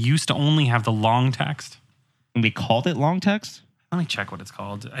think they used to only have the long text. And they called it long text? Let me check what it's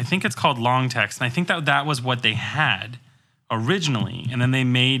called. I think it's called long text, and I think that was what they had originally. And then they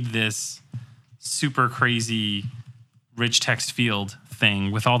made this super crazy rich text field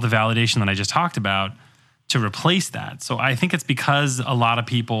thing with all the validation that I just talked about to replace that. So I think it's because a lot of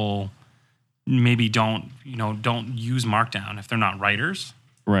people maybe don't use Markdown if they're not writers.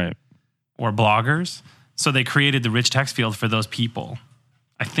 Right. Or bloggers. So they created the rich text field for those people.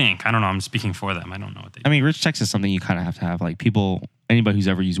 I think. I don't know. I'm speaking for them. I don't know what they do. I mean, rich text is something you kind of have to have. Like anybody who's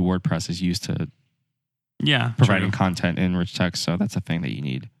ever used WordPress is used to providing content in rich text. So that's a thing that you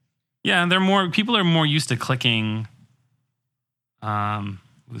need. Yeah. People are more used to clicking.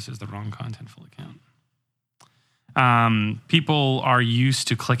 This is the wrong Contentful account. People are used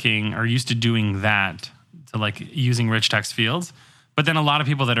to doing that, to like using rich text fields. But then a lot of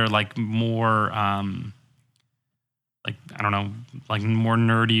people that are like more, like, I don't know, like more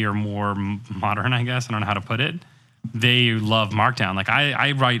nerdy or more modern, I guess. I don't know how to put it. They love Markdown. Like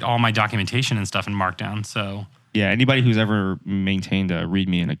I write all my documentation and stuff in Markdown. So yeah, anybody who's ever maintained a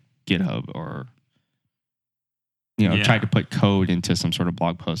README in a GitHub or tried to put code into some sort of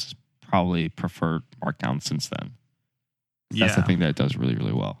blog post has probably preferred Markdown since then. That's the thing that it does really,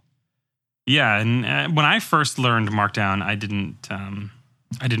 really well. Yeah, and when I first learned Markdown, I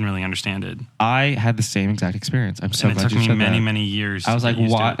didn't really understand it. I had the same exact experience. I'm so glad you said that. It took me many years. I was like,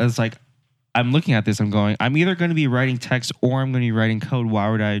 what? I was like, I'm looking at this. I'm going, I'm either going to be writing text or I'm going to be writing code.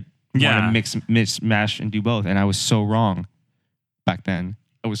 Why would I want to mix, mash, and do both? And I was so wrong back then.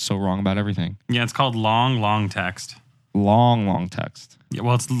 I was so wrong about everything. Yeah, it's called long text. Long text. Yeah,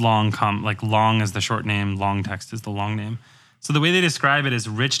 well, it's long, like long is the short name, long text is the long name. So the way they describe it is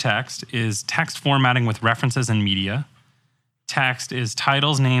rich text is text formatting with references and media. Text is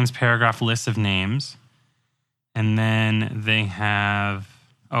titles, names, paragraph, lists of names. And then they have,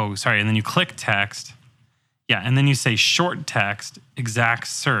 and then you click text. Yeah, and then you say short text, exact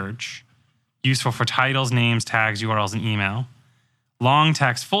search, useful for titles, names, tags, URLs, and email. Long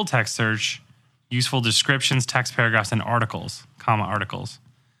text, full text search, useful descriptions, text paragraphs, and articles, articles.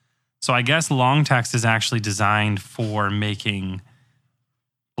 So I guess long text is actually designed for making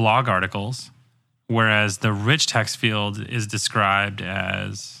blog articles, whereas the rich text field is described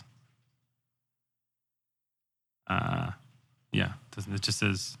as, it just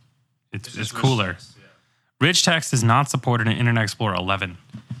is, it's cooler. Text, yeah. Rich text is not supported in Internet Explorer 11.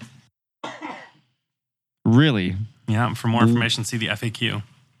 Really? Yeah, for more information, see the FAQ.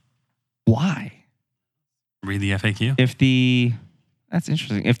 Why? Read the FAQ. That's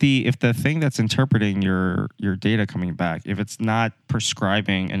interesting. If the thing that's interpreting your data coming back, if it's not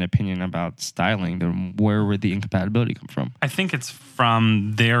prescribing an opinion about styling, then where would the incompatibility come from? I think it's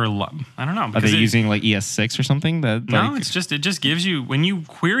from their. I don't know. Are they using like ES6 or something? No, it just gives you, when you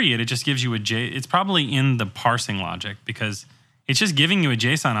query it, it just gives you a J. It's probably in the parsing logic because it's just giving you a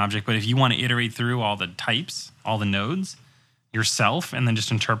JSON object. But if you want to iterate through all the types, all the nodes yourself, and then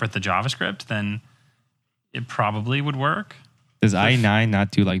just interpret the JavaScript, then it probably would work. Does IE9 not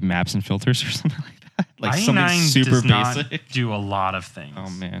do like maps and filters or something like that? Like IE9 super does basic? Not do a lot of things.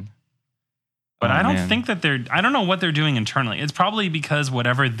 Oh man. But I don't think that I don't know what they're doing internally. It's probably because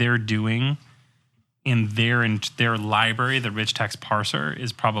whatever they're doing in their library, the rich text parser,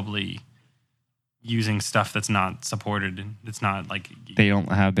 is probably using stuff that's not supported. It's not like they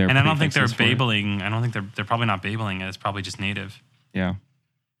don't have their. And I don't think they're Babeling. I don't think they're probably not Babeling it. It's probably just native. Yeah.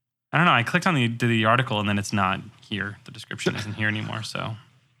 I don't know. I clicked on the article and then it's not here. The description isn't here anymore. So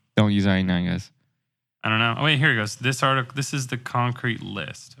don't use IE9, guys. I don't know. Oh wait, here it goes. This article. This is the concrete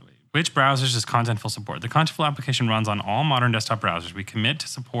list. Wait. Which browsers does Contentful support? The Contentful application runs on all modern desktop browsers. We commit to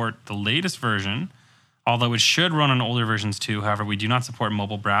support the latest version, although it should run on older versions too. However, we do not support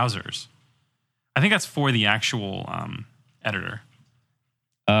mobile browsers. I think that's for the actual editor.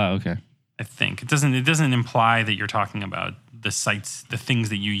 Okay. I think it doesn't imply that you're talking about the sites, the things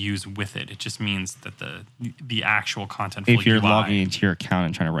that you use with it. It just means that the actual Contentful if you're UI, logging into your account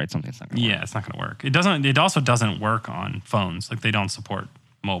and trying to write something, it's not going to work. Yeah, it's not going to work. It doesn't. It also doesn't work on phones. Like they don't support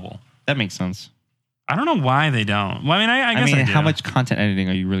mobile. That makes sense. I don't know why they don't. Well, I mean, I guess I do. How much content editing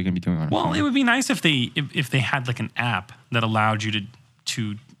are you really going to be doing on it? Well, it would be nice if they had like an app that allowed you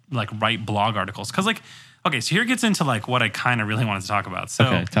to like write blog articles. Because like, okay, so here it gets into like what I kind of really wanted to talk about. So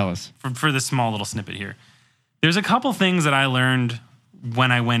okay, tell us. For this small little snippet here. There's a couple things that I learned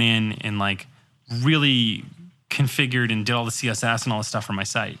when I went in and like really configured and did all the CSS and all the stuff for my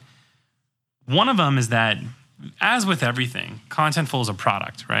site. One of them is that, as with everything, Contentful is a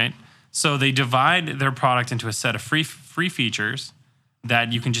product, right? So they divide their product into a set of free features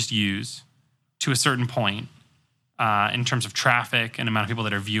that you can just use to a certain point in terms of traffic and amount of people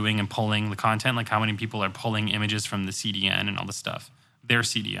that are viewing and pulling the content, like how many people are pulling images from the CDN and all this stuff, their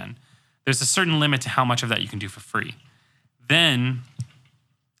CDN. There's a certain limit to how much of that you can do for free. Then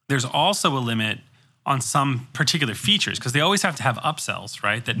there's also a limit on some particular features because they always have to have upsells,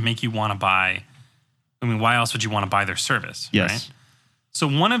 right? That make you want to buy. I mean, why else would you want to buy their service? Yes. Right? So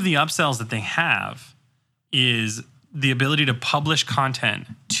one of the upsells that they have is the ability to publish content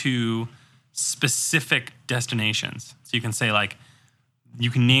to specific destinations. So you can say like, you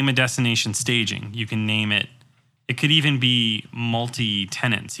can name a destination staging. You can name it. It could even be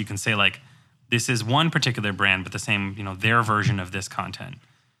multi-tenants. You can say like, this is one particular brand, but the same, their version of this content.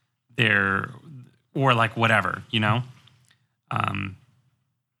 Or like whatever, So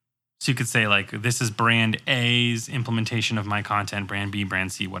you could say like, this is brand A's implementation of my content, brand B,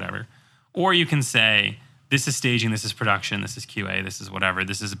 brand C, whatever. Or you can say, this is staging, this is production, this is QA, this is whatever.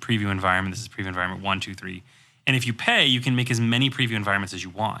 This is a preview environment, this is preview environment 1, 2, 3. And if you pay, you can make as many preview environments as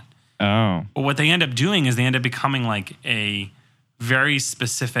you want. Oh. But what they end up doing is they end up becoming like a very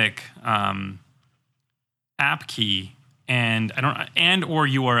specific app key and or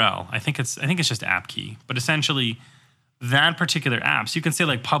URL. I think it's just app key. But essentially that particular app, so you can say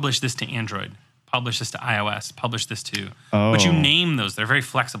like publish this to Android, publish this to iOS, publish this to. Oh. But you name those. They're very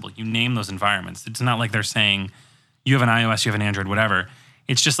flexible. You name those environments. It's not like they're saying you have an iOS, you have an Android, whatever.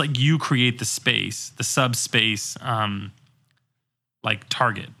 It's just like you create the space, the subspace, like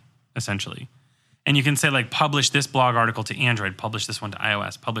target, essentially. And you can say like publish this blog article to Android, publish this one to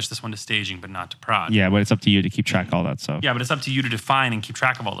iOS, publish this one to staging, but not to prod. Yeah, but it's up to you to keep track of all that stuff. Yeah, but it's up to you to define and keep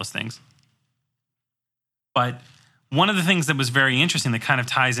track of all those things. But one of the things that was very interesting that kind of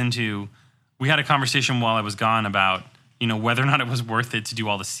ties into, we had a conversation while I was gone about, whether or not it was worth it to do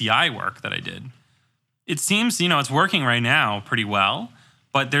all the CI work that I did. It seems, it's working right now pretty well,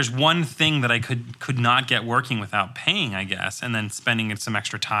 but there's one thing that I could not get working without paying, I guess, and then spending some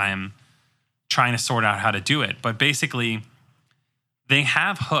extra time trying to sort out how to do it. But basically, they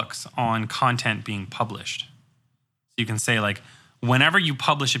have hooks on content being published. So you can say, like, whenever you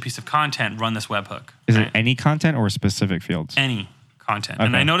publish a piece of content, run this webhook. Is it any content or specific fields? Any content. Okay.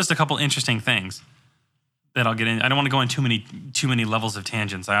 And I noticed a couple interesting things that I'll get in. I don't want to go in too many levels of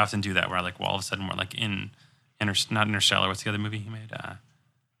tangents. I often do that where all of a sudden we're like not Interstellar. What's the other movie he made?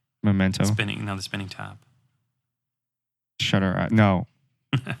 Memento. The spinning top. Shutter. No.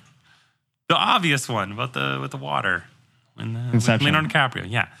 The obvious one about the water. With Inception. Leonardo DiCaprio.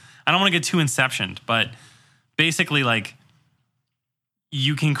 Yeah. I don't want to get too Inceptioned, but basically, like,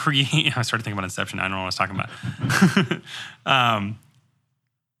 you can create. I started thinking about Inception. I don't know what I was talking about.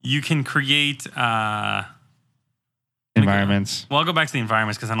 You can create environments. Well, I'll go back to the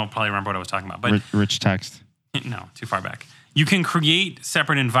environments because I don't probably remember what I was talking about. But rich text. No, too far back. You can create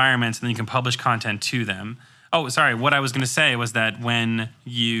separate environments and then you can publish content to them. Oh, sorry. What I was going to say was that when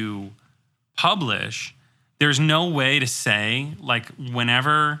you publish, there's no way to say, like,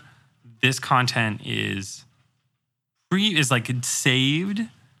 whenever this content is like saved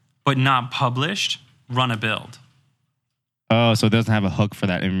but not published, run a build. Oh, so it doesn't have a hook for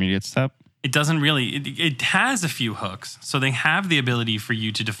that intermediate step? It doesn't really. It has a few hooks. So they have the ability for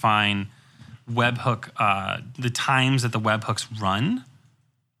you to define webhook, the times that the webhooks run.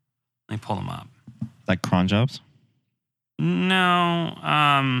 Let me pull them up. Like cron jobs? No.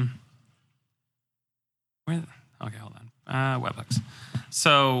 Okay, hold on. Webhooks.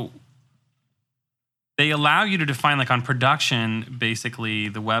 So they allow you to define, like, on production, basically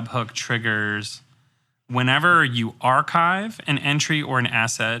the webhook triggers whenever you archive an entry or an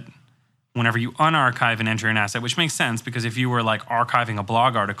asset, whenever you unarchive an entry or an asset, which makes sense because if you were, like, archiving a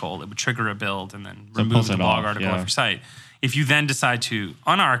blog article, it would trigger a build and then remove the blog article off your site. If you then decide to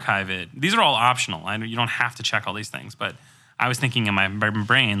unarchive it, these are all optional. I know you don't have to check all these things, but I was thinking in my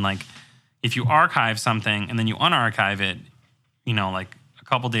brain, like, if you archive something and then you unarchive it, like a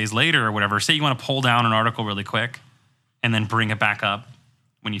couple days later or whatever, say you want to pull down an article really quick and then bring it back up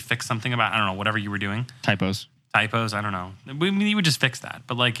when you fix something about, I don't know, whatever you were doing. Typos, I don't know. You would just fix that.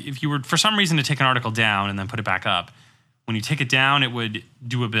 But, like, if you were, for some reason, to take an article down and then put it back up, when you take it down, it would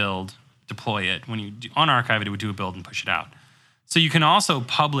do a build, deploy it. When you unarchive it, it would do a build and push it out. So you can also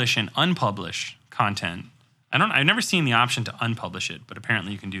publish and unpublish content. I've never seen the option to unpublish it, but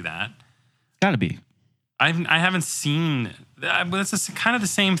apparently you can do that. Gotta be. I haven't seen that, but it's kind of the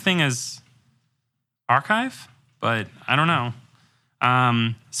same thing as archive, but I don't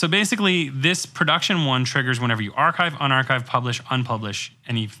know. So basically, this production one triggers whenever you archive, unarchive, publish, unpublish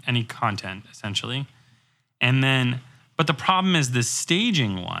any content, essentially. And then, but the problem is the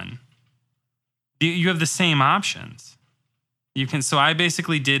staging one. You have the same options. So I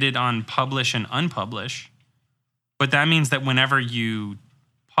basically did it on publish and unpublish, but that means that whenever you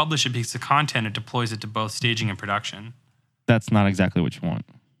publish a piece of content, it deploys it to both staging and production. That's not exactly what you want.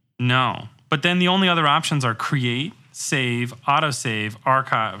 No. But then the only other options are create, save, autosave,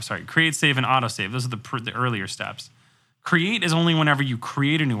 archive. Sorry, create, save, and autosave. Those are the earlier steps. Create is only whenever you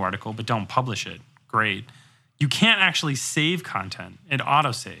create a new article but don't publish it. Great. You can't actually save content. It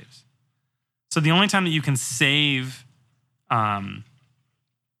autosaves. So the only time that you can save...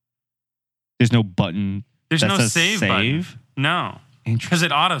 There's no button. There's no save button. Save? No. Because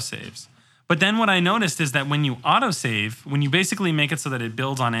it autosaves. But then what I noticed is that when you autosave, when you basically make it so that it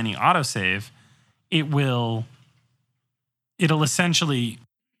builds on any autosave, it'll essentially,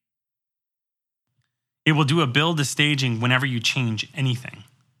 it will do a build to staging whenever you change anything.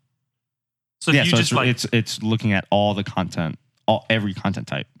 So if you just it's looking at all the content, every content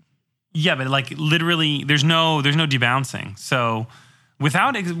type. Yeah, but like literally there's no debouncing. So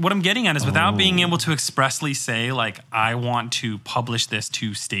without, what I'm getting at is without being able to expressly say, like, I want to publish this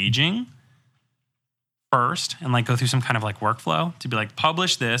to staging first and, like, go through some kind of, like, workflow to be like,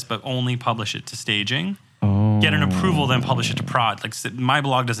 publish this, but only publish it to staging. Get an approval, then publish it to prod. Like, my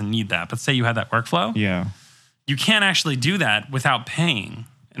blog doesn't need that, but say you had that workflow. Yeah. You can't actually do that without paying.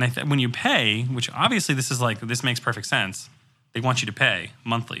 And when you pay, which obviously this makes perfect sense, they want you to pay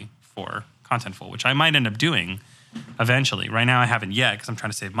monthly for Contentful, which I might end up doing eventually. Right now I haven't yet because I'm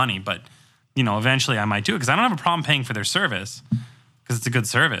trying to save money, but eventually I might do it because I don't have a problem paying for their service because it's a good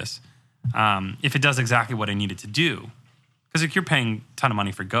service. If it does exactly what I need it to do. Because if you're paying a ton of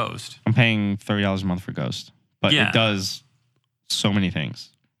money for Ghost. I'm paying $30 a month for Ghost, but it does so many things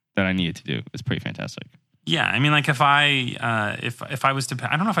that I need it to do. It's pretty fantastic. Yeah, I mean, like if I was to pay,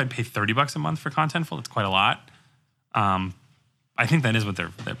 I don't know if I'd pay $30 a month for Contentful. It's quite a lot. I think that is what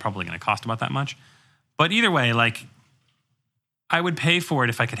they're probably going to cost about that much. But either way, like I would pay for it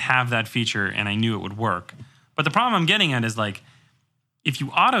if I could have that feature and I knew it would work. But the problem I'm getting at is like if you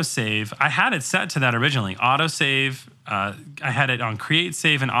autosave, I had it set to that originally. Autosave, I had it on create,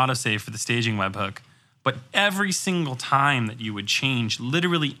 save, and autosave for the staging webhook. But every single time that you would change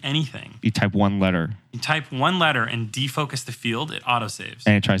literally anything, You type one letter you type one letter and defocus the field, it autosaves,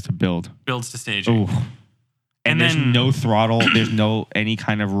 and it tries to build. builds to staging. Ooh. And there's then no throttle. There's no any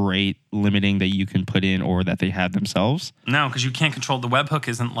kind of rate limiting that you can put in or that they have themselves. no, because you can't control the webhook.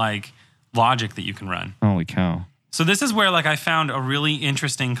 Isn't like logic that you can run. Holy cow. So this is where like I found a really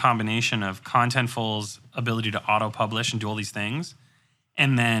interesting combination of Contentful's ability to auto publish and do all these things,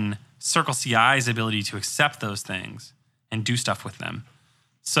 and then Circle CI's ability to accept those things and do stuff with them.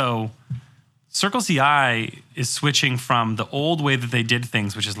 So Circle CI is switching from the old way that they did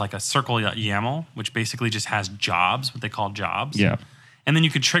things, which is like a Circle YAML, which basically just has jobs, what they call jobs. Yeah. And then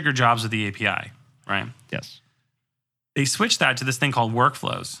you could trigger jobs with the API, right? Yes. They switched that to this thing called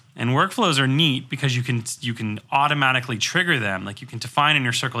workflows. And workflows are neat because you can automatically trigger them. Like you can define in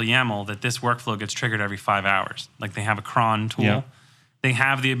your Circle YAML that this workflow gets triggered every 5 hours. Like they have a cron tool. Yeah. They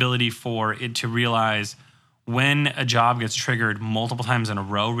have the ability for it to realize when a job gets triggered multiple times in a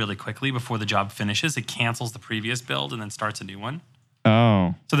row really quickly before the job finishes, it cancels the previous build and then starts a new one.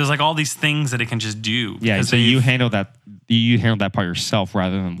 Oh. So there's like all these things that it can just do. Yeah, because so you handle that part yourself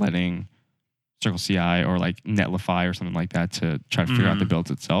rather than letting Circle CI or like Netlify or something like that to try to figure out the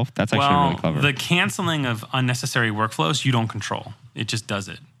builds itself. That's actually really clever. The canceling of unnecessary workflows you don't control. It just does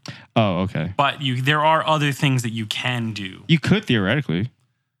it. Oh, okay. But there are other things that you can do. You could theoretically.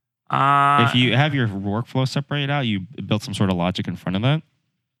 If you have your workflow separated out, you build some sort of logic in front of that.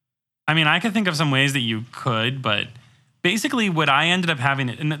 I mean, I could think of some ways that you could, but basically what I ended up having,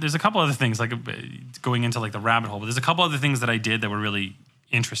 and there's a couple other things, like going into like the rabbit hole, but there's a couple other things that I did that were really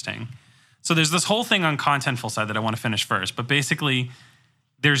interesting. So there's this whole thing on Contentful side that I want to finish first, but basically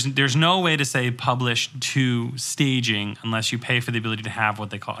there's no way to say publish to staging unless you pay for the ability to have what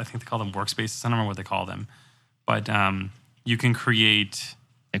they call, I think they call them workspaces. I don't remember what they call them, but you can create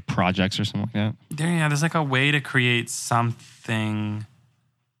like projects or something like that. There's like a way to create something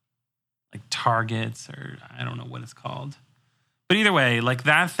like targets or I don't know what it's called. But either way, like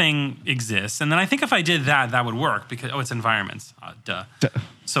that thing exists. And then I think if I did that, that would work because, it's environments. Duh.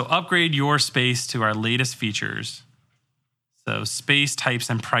 So upgrade your space to our latest features. So space types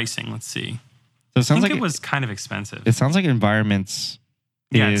and pricing. Let's see. So it sounds I think like it was kind of expensive. It sounds like environments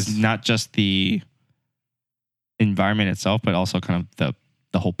is not just the environment itself, but also kind of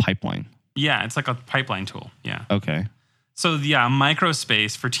the whole pipeline. Yeah, it's like a pipeline tool. Yeah. Okay. So yeah,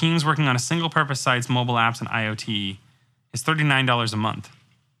 microspace for teams working on a single purpose sites, mobile apps, and IoT is $39 a month.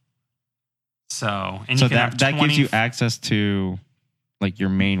 So you can have that gives you access to like your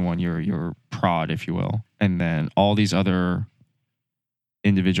main one, your prod, if you will, and then all these other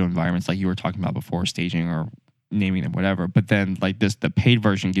individual environments like you were talking about before, staging or naming them, whatever. But then like the paid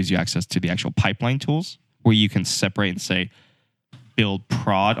version gives you access to the actual pipeline tools where you can separate and say build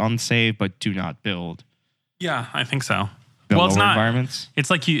prod on save, but do not build. Yeah, I think so. Well, it's not environments. It's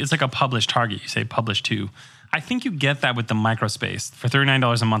like a publish target. You say publish to. I think you get that with the microspace for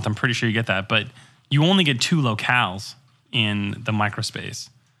 $39 a month. I'm pretty sure you get that, but you only get 2 locales in the microspace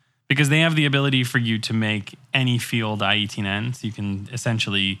because they have the ability for you to make any field IE18N. So you can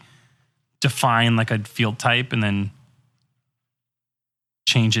essentially define like a field type and then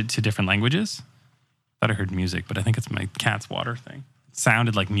change it to different languages. I thought I heard music, but I think it's my cat's water thing. It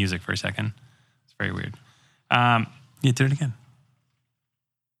sounded like music for a second. It's very weird. Yeah, do it again.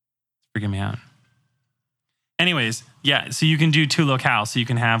 It's freaking me out. Anyways, yeah, so you can do 2 locales. So you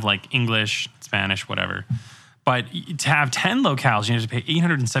can have like English, Spanish, whatever. But to have 10 locales, you have to pay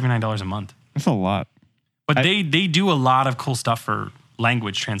 $879 a month. That's a lot. But they do a lot of cool stuff for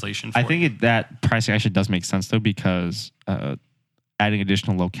language translation. I think that pricing actually does make sense though, because adding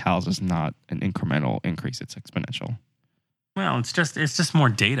additional locales is not an incremental increase; it's exponential. Well, it's just more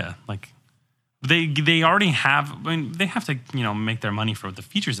data. Like they already have. I mean, they have to make their money for the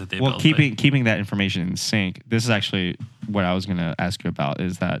features that they build. Well, keeping that information in sync. This is actually what I was going to ask you about.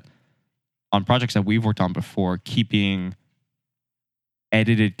 Is that on projects that we've worked on before, keeping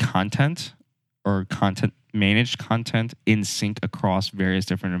edited content or managed content in sync across various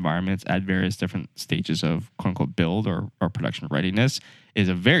different environments at various different stages of quote unquote build or production readiness is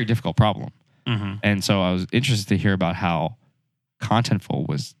a very difficult problem. Mm-hmm. And so I was interested to hear about how Contentful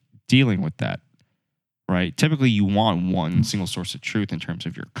was dealing with that, right? Typically, you want one single source of truth in terms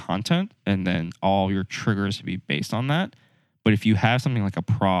of your content, and then all your triggers to be based on that. But if you have something like a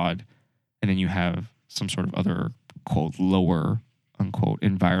prod, and then you have some sort of other, quote, lower, unquote,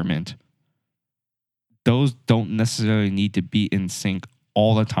 environment, those don't necessarily need to be in sync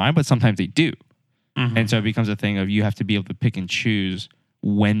all the time, but sometimes they do. Mm-hmm. And so it becomes a thing of you have to be able to pick and choose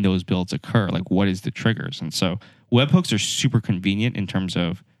when those builds occur, like what is the triggers. And so webhooks are super convenient in terms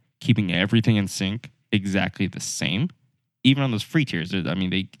of keeping everything in sync exactly the same. Even on those free tiers, I mean,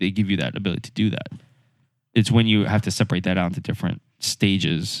 they give you that ability to do that. It's when you have to separate that out into different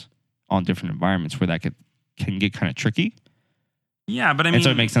stages on different environments where that can get kind of tricky. Yeah, but I mean... And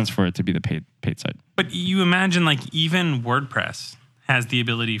so it makes sense for it to be the paid side. But you imagine, like, even WordPress has the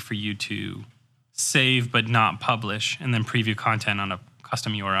ability for you to save but not publish and then preview content on a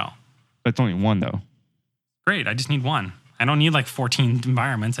custom URL. But it's only one, though. Great, I just need one. I don't need, like, 14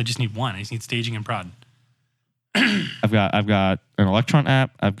 environments. I just need one. I just need staging and prod. I've got an Electron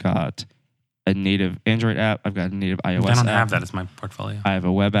app. I've got a native Android app. I've got a native iOS app. I don't have that as my portfolio. I have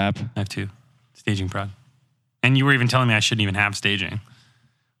a web app. I have two. Staging, prod. And you were even telling me I shouldn't even have staging,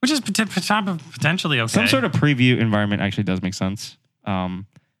 which is potentially okay. Some sort of preview environment actually does make sense. I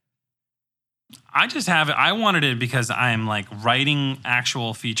just have it. I wanted it because I'm like writing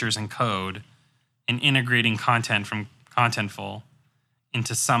actual features and code and integrating content from Contentful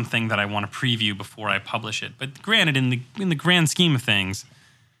into something that I want to preview before I publish it. But granted, in the grand scheme of things,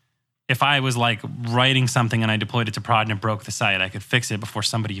 if I was like writing something and I deployed it to prod and it broke the site, I could fix it before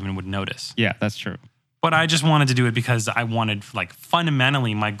somebody even would notice. Yeah, that's true. But I just wanted to do it because I wanted, like,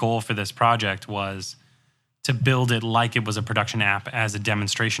 fundamentally, my goal for this project was to build it like it was a production app as a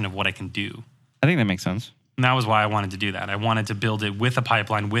demonstration of what I can do. I think that makes sense. And that was why I wanted to do that. I wanted to build it with a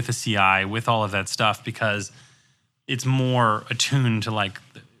pipeline, with a CI, with all of that stuff, because it's more attuned to, like,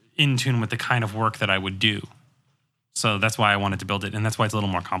 in tune with the kind of work that I would do. So that's why I wanted to build it, and that's why it's a little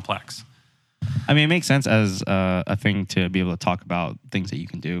more complex. I mean, it makes sense as a thing to be able to talk about things that you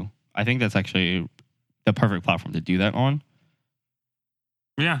can do. I think that's actually the perfect platform to do that on.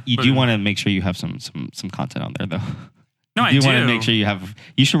 Yeah. You do want to make sure you have some content on there, though. No, you want to make sure you have.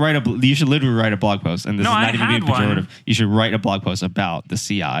 You should literally write a blog post, and this is not even being pejorative. You should write a blog post about the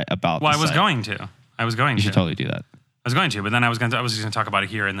CI, about. Well, the I was site. going to. You should totally do that. I was going to, but then I was just going to talk about it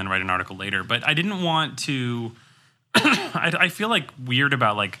here and then write an article later. But I didn't want to. I feel like weird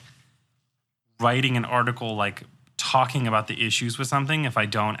about like writing an article, like talking about the issues with something if I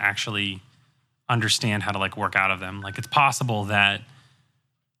don't actually understand how to like work out of them. Like it's possible that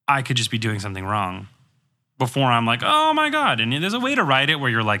I could just be doing something wrong before I'm like, oh my God. And there's a way to write it where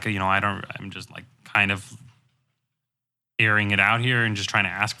you're like, I'm just like kind of airing it out here and just trying to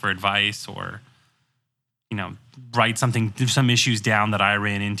ask for advice or, write some issues down that I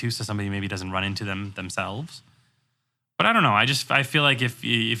ran into so somebody maybe doesn't run into them themselves. But I don't know. I feel like if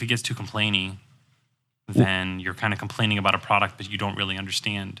it gets too complainy, then you're kind of complaining about a product that you don't really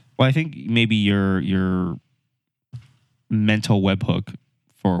understand. Well, I think maybe your mental webhook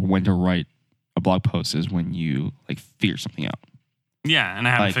for when to write a blog post is when you like figure something out. Yeah, and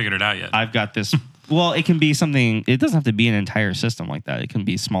I haven't figured it out yet. I've got this. Well, it can be something. It doesn't have to be an entire system like that. It can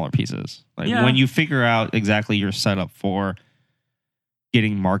be smaller pieces. Like when you figure out exactly your setup for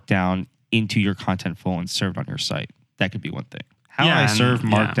getting Markdown into your Contentful and served on your site, that could be one thing. How I serve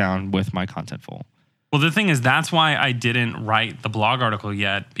Markdown with my Contentful. Well, the thing is, that's why I didn't write the blog article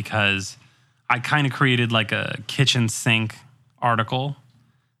yet, because I kind of created like a kitchen sink article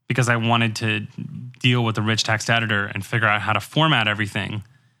because I wanted to deal with the rich text editor and figure out how to format everything.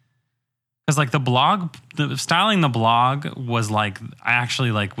 Because like styling the blog was like,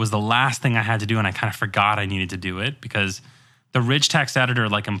 was the last thing I had to do, and I kind of forgot I needed to do it because the rich text editor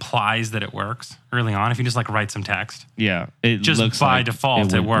like implies that it works early on if you just like write some text. Yeah, it just looks by like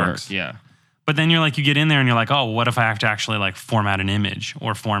default it works. Yeah. But then you get in there and you're like, oh, what if I have to actually like format an image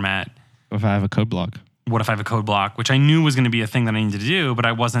or format? What if I have a code block? What if I have a code block, which I knew was going to be a thing that I needed to do, but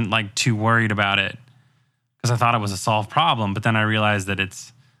I wasn't like too worried about it because I thought it was a solved problem. But then I realized that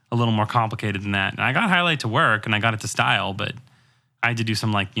it's a little more complicated than that. And I got Highlight to work and I got it to style, but I had to do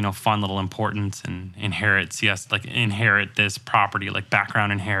some like, fun little importance and inherit this property, like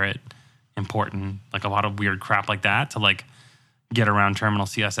background inherit important, like a lot of weird crap like that to like get around terminal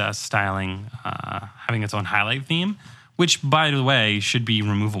CSS styling, having its own highlight theme, which by the way should be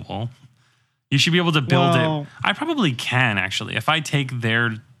removable. You should be able to build it. I probably can actually. If I take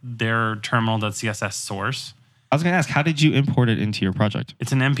their terminal.css source. I was going to ask, how did you import it into your project?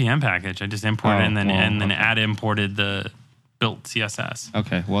 It's an NPM package. I just imported it and then add imported the built CSS.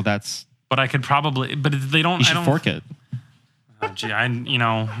 Okay, well that's. But I could probably, but they don't. You should fork it. Gee, I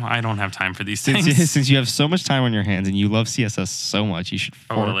don't have time for these Since, things. since you have so much time on your hands and you love CSS so much, you should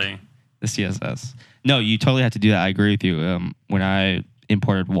fork Totally. the CSS. No, you totally have to do that. I agree with you. When I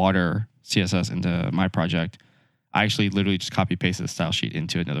imported water CSS into my project, I actually literally just copy pasted the style sheet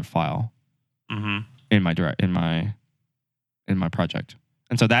into another file in my project,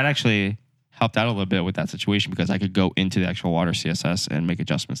 and so that actually helped out a little bit with that situation because I could go into the actual water CSS and make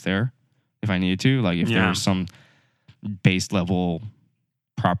adjustments there if I needed to. Like if there was some base level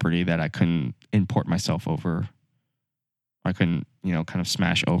property that I couldn't import myself over, I couldn't, kind of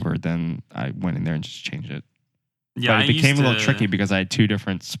smash over, then I went in there and just changed it. Yeah, but it became a little tricky because I had two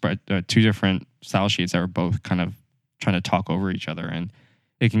different style sheets that were both kind of trying to talk over each other, and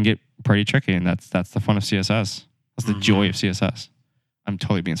it can get pretty tricky. And that's the fun of CSS. That's the joy of CSS. I'm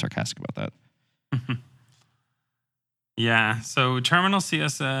totally being sarcastic about that. Yeah. So terminal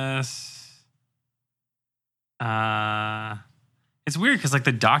CSS. It's weird because like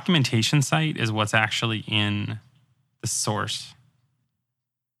the documentation site is what's actually in the source.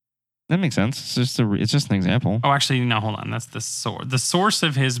 That makes sense. It's just an example. Oh, actually, no, hold on. That's the source. The source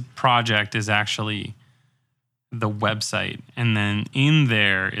of his project is actually the website. And then in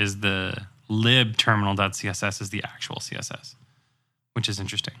there is the lib terminal.css is the actual CSS, which is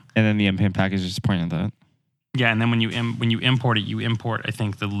interesting. And then the npm package is pointing at that. Yeah, and then when you import it, you import, I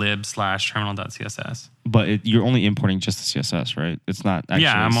think, the lib/terminal.css. But you're only importing just the CSS, right? It's not actually...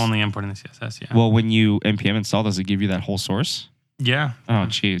 Yeah, I'm only importing the CSS, yeah. Well, when you npm install, does it give you that whole source? Yeah. Oh,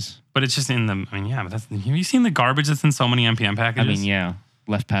 jeez. But it's just in the... but have you seen the garbage that's in so many npm packages? Yeah.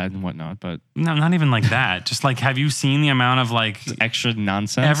 Left pad and whatnot, but... No, not even like that. Just like, have you seen the amount of like... extra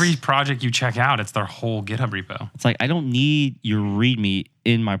nonsense? Every project you check out, it's their whole GitHub repo. It's like, I don't need your README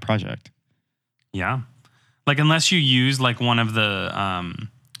in my project. Yeah. Like unless you use like one of the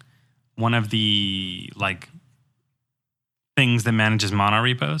like things that manages mono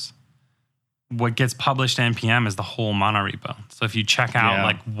repos, what gets published to npm is the whole mono repo. So if you check out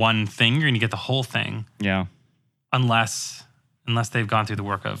like one thing, you're gonna get the whole thing. Yeah. Unless they've gone through the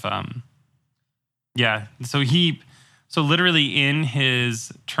work of So literally in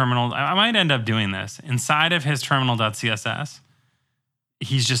his terminal, I might end up doing this. Inside of his terminal.css,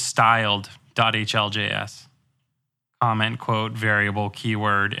 he's just styled .hljs. Comment, quote, variable,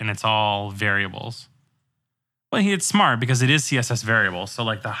 keyword, and it's all variables. Well, it's smart because it is CSS variable. So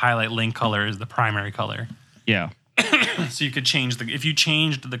like the highlight link color is the primary color. Yeah. So you could change if you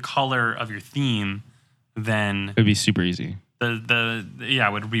changed the color of your theme, then it would be super easy.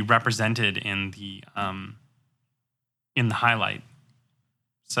 It would be represented in the highlight.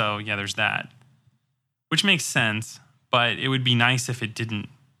 So yeah, there's that. Which makes sense, but it would be nice if it didn't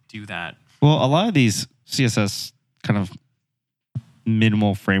do that. Well, a lot of these CSS kind of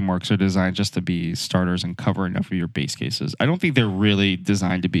minimal frameworks are designed just to be starters and cover enough of your base cases. I don't think they're really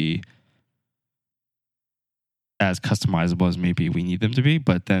designed to be as customizable as maybe we need them to be,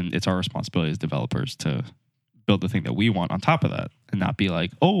 but then it's our responsibility as developers to build the thing that we want on top of that and not be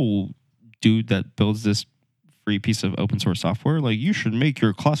like, oh, dude that builds this free piece of open source software, like you should make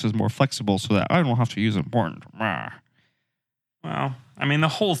your classes more flexible so that I don't have to use them more. Well, I mean, the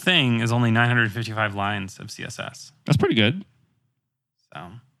whole thing is only 955 lines of CSS. That's pretty good. So,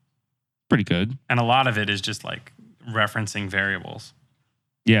 pretty good. And a lot of it is just like referencing variables.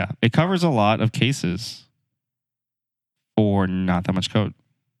 Yeah, it covers a lot of cases for not that much code.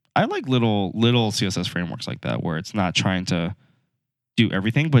 I like little CSS frameworks like that where it's not trying to do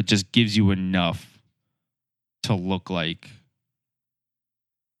everything, but just gives you enough to look like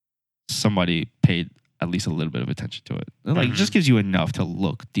somebody paid at least a little bit of attention to it. Like, it just gives you enough to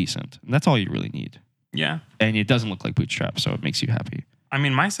look decent. And that's all you really need. Yeah. And it doesn't look like Bootstrap, so it makes you happy. I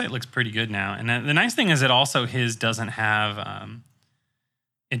mean, my site looks pretty good now. And the nice thing is that also his doesn't have,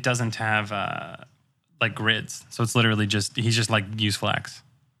 like grids. So it's literally he's just like use flex.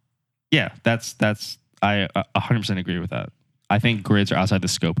 Yeah, I 100% agree with that. I think grids are outside the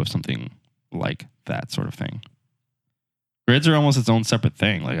scope of something like that sort of thing. Grids are almost its own separate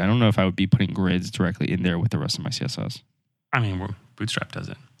thing. Like, I don't know if I would be putting grids directly in there with the rest of my CSS. I mean, Bootstrap does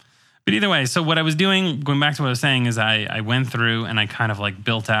it. But either way, so what I was doing, going back to what I was saying, is I went through and I kind of like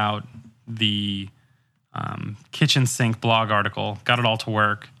built out the kitchen sink blog article, got it all to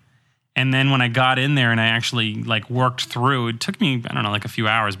work. And then when I got in there and I actually like worked through, it took me, I don't know, like a few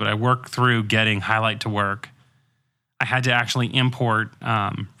hours, but I worked through getting Highlight to work. I had to actually import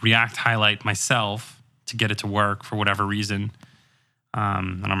React Highlight myself to get it to work for whatever reason. I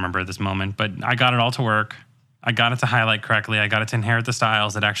don't remember at this moment, but I got it all to work. I got it to highlight correctly. I got it to inherit the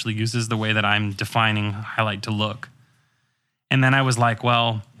styles. It actually uses the way that I'm defining Highlight to look. And then I was like,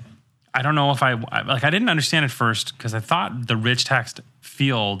 well, I don't know if I didn't understand at first because I thought the rich text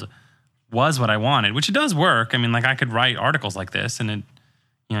field was what I wanted, which it does work. I mean, like I could write articles like this and it,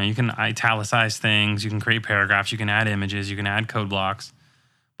 you can italicize things, you can create paragraphs, you can add images, you can add code blocks.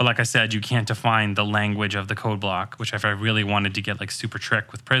 But like I said, you can't define the language of the code block, which if I really wanted to get like super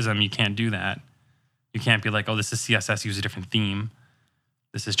trick with Prism, you can't do that. You can't be like, oh, this is CSS, use a different theme.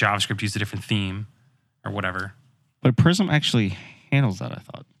 This is JavaScript, use a different theme or whatever. But Prism actually handles that, I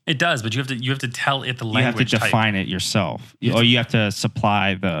thought. It does, but you have to tell it the language type. You have to define type. It yourself. You have to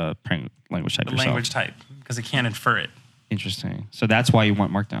supply the language type yourself. Language type, because it can't infer it. Interesting. So that's why you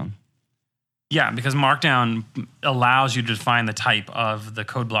want Markdown. Yeah, because Markdown allows you to define the type of the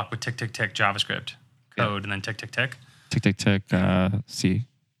code block with tick, tick, tick JavaScript code and then tick, tick, tick. Tick, tick, tick, C.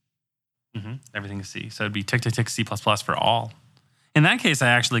 Mm-hmm. Everything is C. So it'd be tick, tick, tick, C++ for all. In that case, I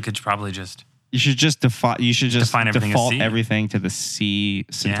actually could probably just... You should just define everything default as C. Everything to the C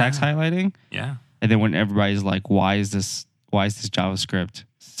syntax highlighting. Yeah. And then when everybody's like, why is this JavaScript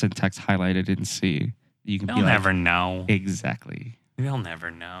syntax highlighted in C? You can They'll never know. Exactly. They'll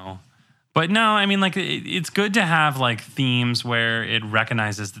never know. But no, I mean, like, it's good to have, like, themes where it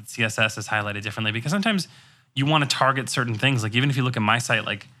recognizes that CSS is highlighted differently because sometimes you want to target certain things. Like, even if you look at my site,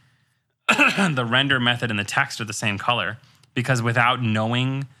 like, the render method and the text are the same color because without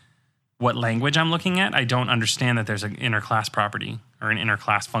knowing what language I'm looking at, I don't understand that there's an inner class property or an inner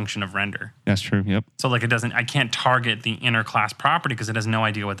class function of render. That's true, yep. So, like, I can't target the inner class property because it has no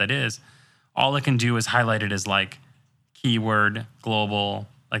idea what that is. All it can do is highlight it as, like, keyword, global.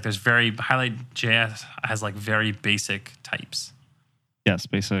 Like there's highlight.js has like very basic types. Yes,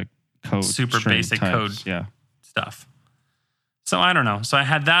 basic code. Super basic types, code stuff. So I don't know. So I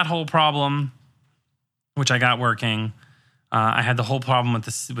had that whole problem, which I got working. I had the whole problem with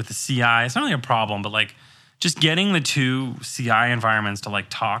the CI. It's not really a problem, but like just getting the two CI environments to like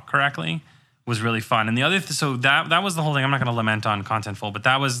talk correctly was really fun. And the other, so that was the whole thing. I'm not going to lament on Contentful, but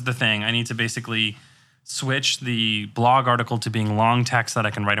that was the thing. I need to basically switch the blog article to being long text that I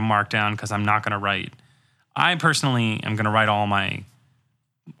can write in Markdown because I'm not going to write. I personally am going to write all my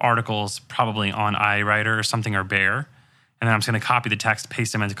articles probably on iWriter or something or Bear, and then I'm just going to copy the text,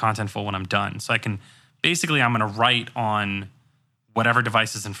 paste them into Contentful when I'm done. So I can basically I'm going to write on whatever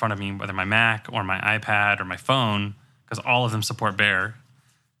device is in front of me, whether my Mac or my iPad or my phone, because all of them support Bear.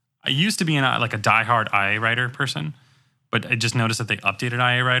 I used to be a diehard iWriter person. But I just noticed that they updated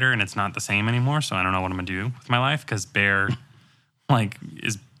iWriter and it's not the same anymore. So I don't know what I'm going to do with my life because Bear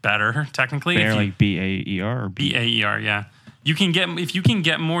is better technically. Bear like B-A-E-R or B-A-E-R, yeah. If you can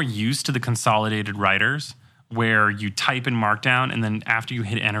get more used to the consolidated writers where you type in Markdown and then after you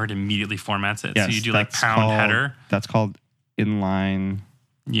hit enter, it immediately formats it. Yes, so you do like pound header. That's called inline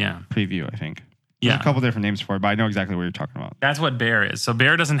preview, I think. There's a couple different names for it, but I know exactly what you're talking about. That's what Bear is. So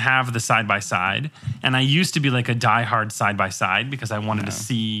Bear doesn't have the side-by-side. And I used to be like a diehard side-by-side because I wanted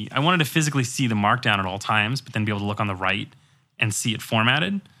to physically see the Markdown at all times, but then be able to look on the right and see it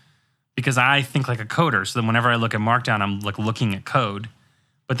formatted. Because I think like a coder. So then whenever I look at Markdown, I'm like looking at code,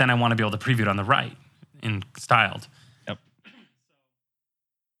 but then I want to be able to preview it on the right in styled. Yep.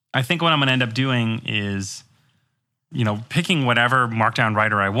 I think what I'm going to end up doing is picking whatever Markdown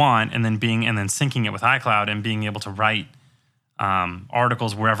writer I want and then syncing it with iCloud and being able to write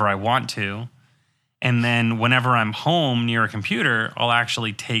articles wherever I want to. And then whenever I'm home near a computer, I'll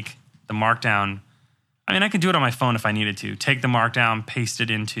actually take the Markdown. I mean, I could do it on my phone if I needed to. Take the Markdown, paste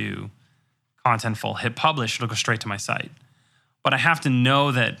it into Contentful, hit publish, it'll go straight to my site. But I have to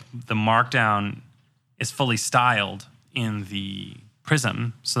know that the Markdown is fully styled in the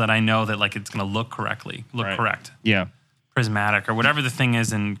Prism so that I know that like it's going to look correct. Yeah. Prismatic or whatever the thing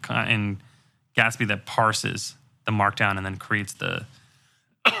is in Gatsby that parses the Markdown and then creates the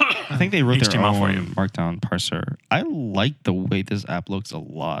I think they wrote HTML their own for you. Markdown parser. I like the way this app looks a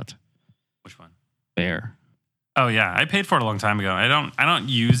lot. Which one? Bear. Oh yeah, I paid for it a long time ago. I don't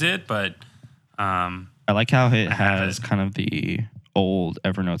use it, but I like how it has kind of the old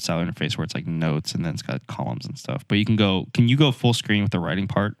Evernote style interface where it's like notes and then it's got columns and stuff. But can you go full screen with the writing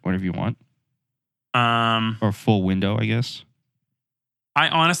part whenever you want? Or full window, I guess. I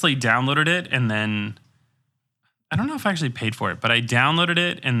honestly downloaded it and then I don't know if I actually paid for it, but I downloaded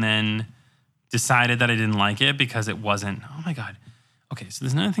it and then decided that I didn't like it because it wasn't. Oh my God. Okay, so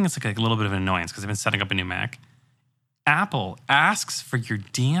there's another thing that's like a little bit of an annoyance because I've been setting up a new Mac. Apple asks for your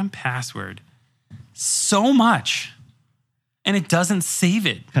damn password so much. And it doesn't save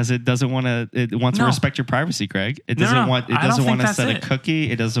it because it doesn't want to. It wants to respect your privacy, Greg. It doesn't want. It doesn't want to set a cookie.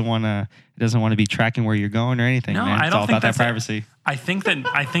 It doesn't want to. It doesn't want to be tracking where you're going or anything. No, man. It's all about that privacy. I think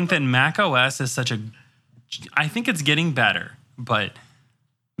that Mac OS is such a. I think it's getting better, but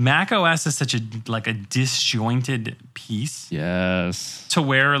Mac OS is such a disjointed piece Yes. to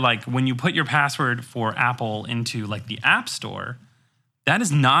where like when you put your password for Apple into like the App Store, that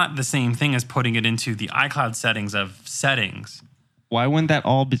is not the same thing as putting it into the iCloud settings of settings. Why wouldn't that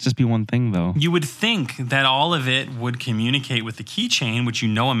all just be one thing, though? You would think that all of it would communicate with the keychain, which you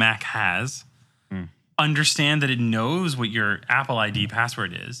know a Mac has, understand that it knows what your Apple ID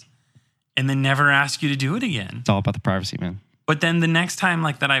password is, and then never ask you to do it again. It's all about the privacy, man. But then the next time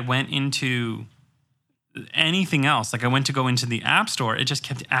like that I went into anything else, like I went to go into the App Store, it just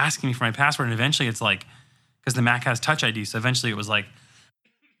kept asking me for my password. And eventually it's like, because the Mac has Touch ID, so eventually it was like,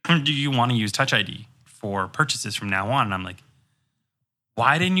 do you want to use Touch ID for purchases from now on? And I'm like,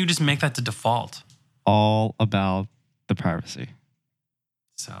 why didn't you just make that the default? All about the privacy.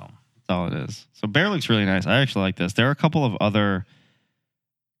 So that's all it is. So Bear looks really nice. I actually like this. There are a couple of other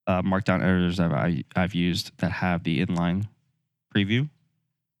Markdown editors that I've used that have the inline preview.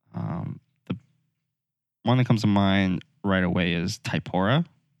 The one that comes to mind right away is Typora,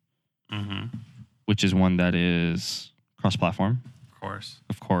 which is one that is cross-platform.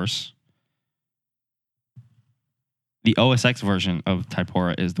 Of course. The OS X version of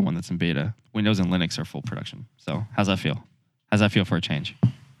Typora is the one that's in beta. Windows and Linux are full production. So how's that feel? How's that feel for a change?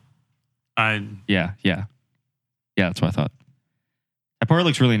 Yeah, that's what I thought. Typora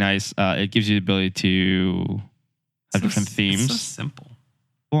looks really nice. It gives you the ability to have different themes. It's so simple.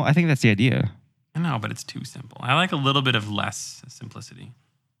 Well, I think that's the idea. I know, but it's too simple. I like a little bit of less simplicity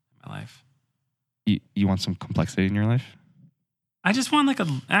in my life. You want some complexity in your life? I just want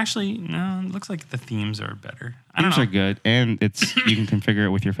actually, no, it looks like the themes are better. I don't know. Themes are good, and you can configure it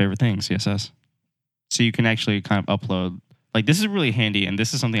with your favorite thing, CSS. So you can actually kind of upload, like this is really handy, and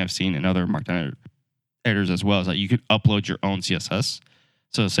this is something I've seen in other Markdown editors as well, is that you could upload your own CSS.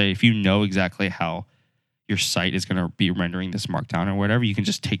 So say if you know exactly how your site is going to be rendering this Markdown or whatever, you can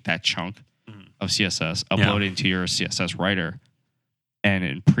just take that chunk of CSS, upload it into your CSS writer, and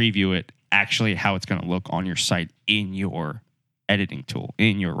then preview it actually how it's going to look on your site in your editing tool,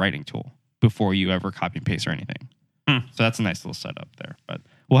 in your writing tool, before you ever copy and paste or anything. So that's a nice little setup there. But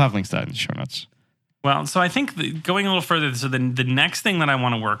we'll have links to that in the show notes. Well, so I think going a little further, so the next thing that I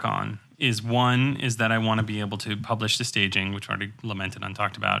want to work on is that I want to be able to publish the staging, which I already lamented and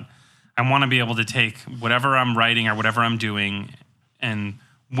talked about. I want to be able to take whatever I'm writing or whatever I'm doing, and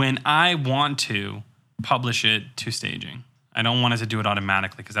when I want to, publish it to staging. I don't want it to do it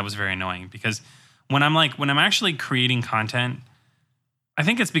automatically because that was very annoying. Because when I'm actually creating content, I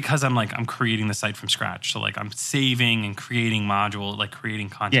think it's because I'm creating the site from scratch. So like I'm saving and creating module, like creating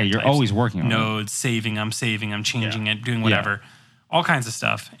content. Yeah, you're types, always working on nodes, saving, I'm changing it, doing whatever, all kinds of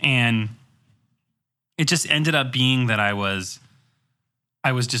stuff. And it just ended up being that I was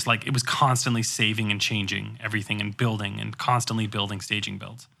just like, it was constantly saving and changing everything and building and constantly building staging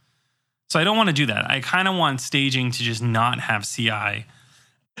builds. So I don't want to do that. I kind of want staging to just not have CI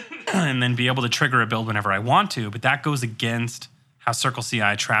and then be able to trigger a build whenever I want to. But that goes against how Circle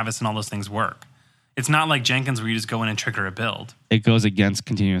CI, Travis, and all those things work. It's not like Jenkins where you just go in and trigger a build. It goes against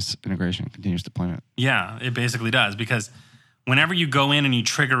continuous integration, continuous deployment. Yeah, it basically does, because whenever you go in and you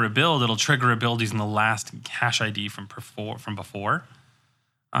trigger a build, it'll trigger a build using the last hash ID from before.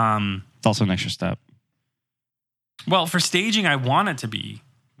 It's also an extra step. Well, for staging, I want it to be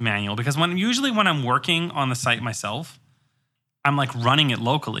manual, because usually when I'm working on the site myself, I'm like running it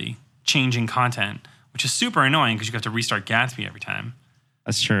locally, changing content, which is super annoying because you have to restart Gatsby every time.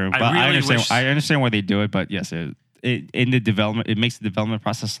 That's true. But I understand why they do it. But yes, in the development, it makes the development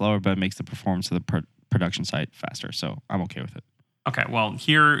process slower, but it makes the performance of the production site faster. So I'm okay with it. Okay, well,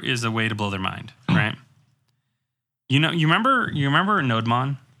 here is a way to blow their mind, right? You remember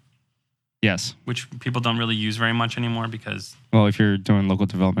NodeMon? Yes. Which people don't really use very much anymore because... Well, if you're doing local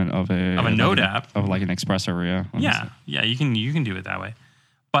development of a Node app. Of like an Express area. Yeah, you can do it that way.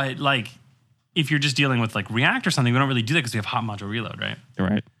 But like, if you're just dealing with like React or something, we don't really do that because we have hot module reload, right?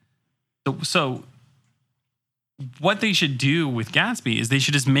 Right. So what they should do with Gatsby is they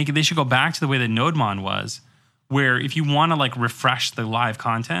should go back to the way that NodeMon was, where if you want to like refresh the live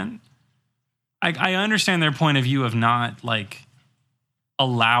content, I understand their point of view of not like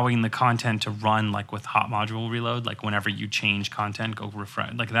allowing the content to run like with hot module reload, like whenever you change content, go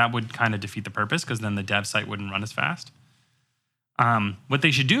refresh. Like that would kind of defeat the purpose because then the dev site wouldn't run as fast. What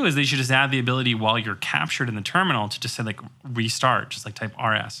they should do is they should just add the ability while you're captured in the terminal to just say like restart, just like type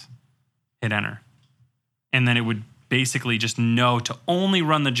RS, hit enter. And then it would basically just know to only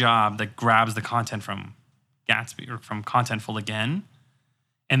run the job that grabs the content from Gatsby or from Contentful again.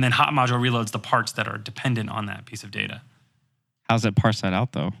 And then hot module reloads the parts that are dependent on that piece of data. How's it parse that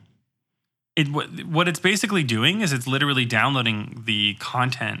out though? What it's basically doing is it's literally downloading the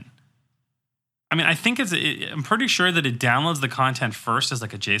content. I mean, I think I'm pretty sure that it downloads the content first as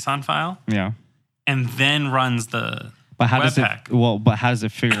like a JSON file. Yeah. And then runs the But how does Webpack. but how does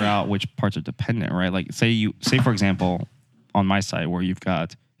it figure out which parts are dependent, right? Like say for example, on my site where you're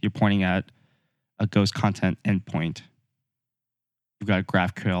pointing at a Ghost content endpoint. You've got a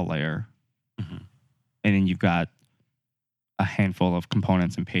GraphQL layer. Mm-hmm. And then you've got a handful of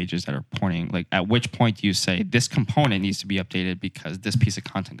components and pages that are pointing, like at which point do you say this component needs to be updated because this piece of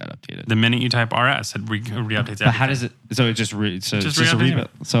content got updated? The minute you type RS, it re-updates everything. But how does it, so it just, it's just a rebuild.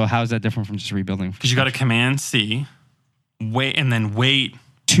 So how is that different from just rebuilding? Because you got to Command C, wait 2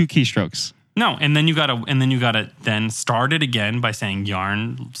 keystrokes. No, and then you gotta then start it again by saying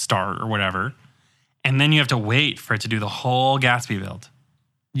yarn start or whatever. And then you have to wait for it to do the whole Gatsby build.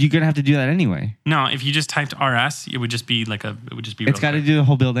 You're gonna have to do that anyway. No, if you just typed RS, it would just be It's got to do the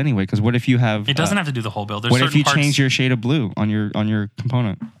whole build anyway. Because what if you have? It doesn't have to do the whole build. There's what if you parts, change your shade of blue on your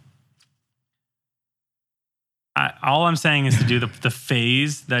component? All I'm saying is to do the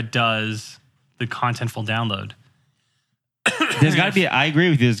phase that does the contentful download. There's got to be. I agree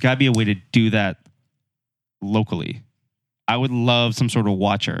with you. There's got to be a way to do that locally. I would love some sort of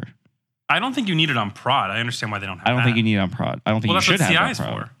watcher. I don't think you need it on prod. I understand why they don't have I don't think you need it on prod. I don't think you should have it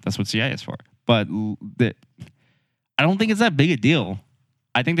on prod. That's what CI is for. But I don't think it's that big a deal.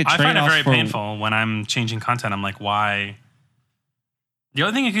 I think the trade-offs I find it very painful when I'm changing content. I'm like, why? The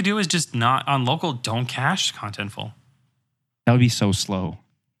other thing you could do is just not on local. Don't cache contentful. That would be so slow.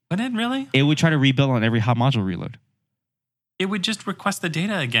 Would it really? It would try to rebuild on every hot module reload. It would just request the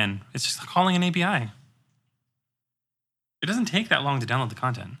data again. It's just calling an API. It doesn't take that long to download the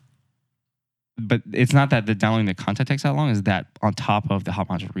content. But it's not that the downloading the content takes that long. Is that on top of the hot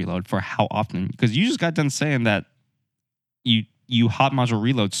module reload for how often? Because you just got done saying that you hot module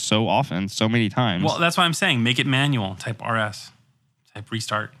reload so often, so many times. Well, that's why I'm saying make it manual. Type RS. Type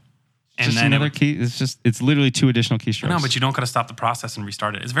restart. And just then another key. It's literally 2 additional keystrokes. No, but you don't got to stop the process and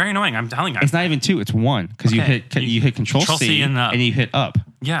restart it. It's very annoying. I'm telling you. It's not even 2. It's 1 because you hit Control C and you hit up.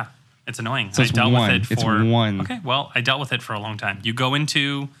 Yeah, it's annoying. So it's dealt 1. with it It's for 1. Okay, well, I dealt with it for a long time. You go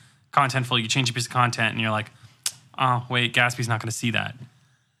into Contentful, you change a piece of content, and you're like, oh wait, Gatsby's not going to see that.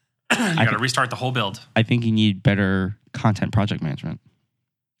 You got to restart the whole build. I think you need better content project management.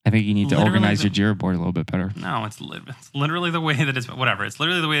 I think you need to organize your Jira board a little bit better. No, it's literally the way that it's whatever. It's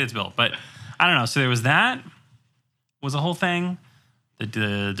literally the way it's built. But I don't know. So there was that. Was a whole thing.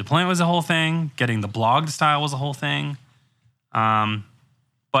 The deployment was a whole thing. Getting the blog style was a whole thing. But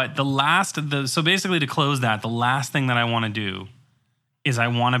so basically to close that, the last thing that I want to do is I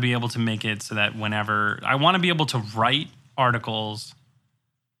want to be able to make it so that whenever I want to be able to write articles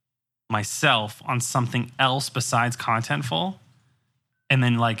myself on something else besides Contentful, and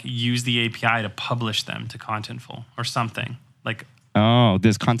then like use the API to publish them to Contentful or something like. Oh,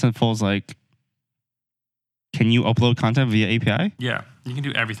 this Contentful's like, can you upload content via API? Yeah, you can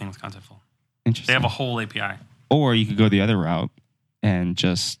do everything with Contentful. Interesting. They have a whole API. Or you could go the other route and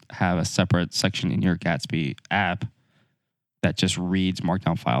just have a separate section in your Gatsby app that just reads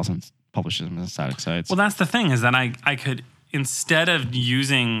Markdown files and publishes them as static sites. Well, that's the thing is that I could, instead of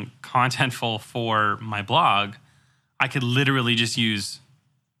using Contentful for my blog, I could literally just use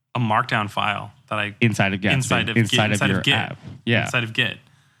a Markdown file that I inside of Gatsby, inside of your Git, app, yeah, inside of Git.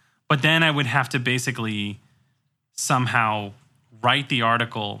 But then I would have to basically somehow write the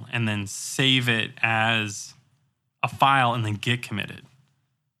article and then save it as a file and then Git commit it,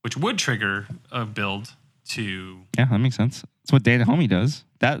 which would trigger a build to. Yeah, that makes sense. That's what Data Homie does.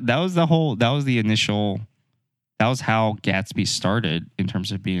 That was the initial. That was how Gatsby started in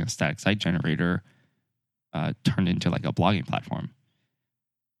terms of being a static site generator. Turned into like a blogging platform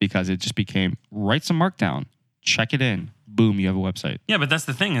because it just became write some Markdown, check it in, boom, you have a website. Yeah, but that's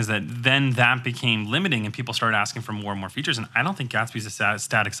the thing is that then that became limiting and people started asking for more and more features. And I don't think Gatsby's a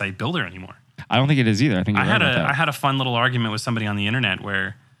static site builder anymore. I don't think it is either. I think I had a fun little argument with somebody on the internet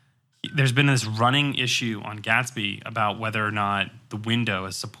where there's been this running issue on Gatsby about whether or not the window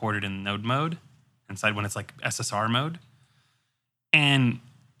is supported in node mode inside when it's like SSR mode. And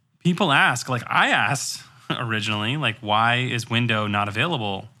people ask, like I asked originally, like why is window not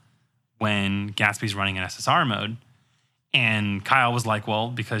available when Gatsby's running in SSR mode? And Kyle was like, well,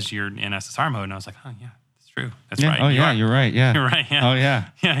 because you're in SSR mode. And I was like, oh yeah, that's true. That's right. Oh yeah, you're right. Yeah. You're right. Yeah. Oh yeah.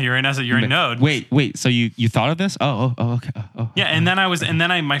 Yeah, you're in node. Wait. So you thought of this? Oh, okay. Yeah, and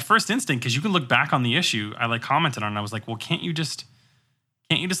then my first instinct, because you can look back on the issue, I like commented on it. I was like, well, can't you just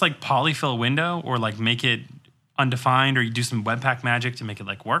like polyfill a window or like make it undefined, or you do some Webpack magic to make it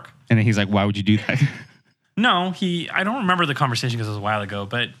like work? And then he's like, why would you do that? No, I don't remember the conversation because it was a while ago,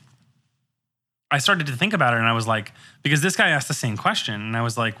 but I started to think about it, and I was like, because this guy asked the same question, and I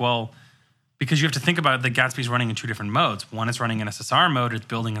was like, well, because you have to think about that Gatsby's running in two different modes. One is running in SSR mode, it's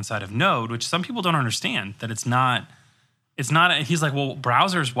building inside of Node, which some people don't understand that it's not. He's like, well,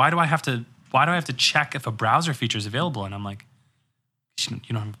 browsers, why do I have to check if a browser feature is available? And I'm like, you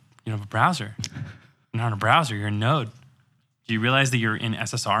don't have a browser. You're not in a browser, you're in Node. Do you realize that you're in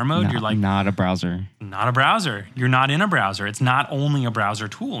SSR mode? You're like, not a browser. Not a browser. You're not in a browser. It's not only a browser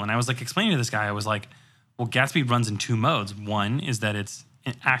tool. And I was like explaining to this guy, I was like, well, Gatsby runs in two modes. One is that it's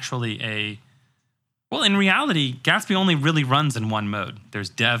actually in reality, Gatsby only really runs in one mode. There's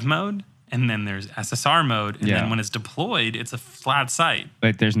dev mode, and then there's SSR mode. And then when it's deployed, it's a flat site.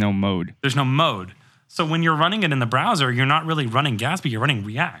 But there's no mode. There's no mode. So when you're running it in the browser, you're not really running Gatsby, you're running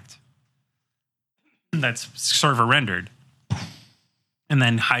React. That's server rendered. And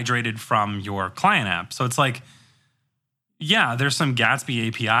then hydrated from your client app. So it's like, yeah, there's some Gatsby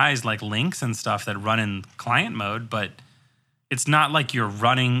APIs like links and stuff that run in client mode, but it's not like you're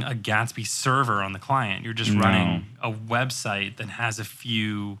running a Gatsby server on the client. You're just running a website that has a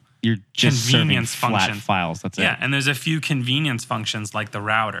few You're just convenience serving flat functions. files. That's it. Yeah, and there's a few convenience functions like the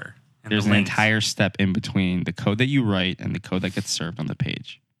router. And There's the an links. entire step in between the code that you write and the code that gets served on the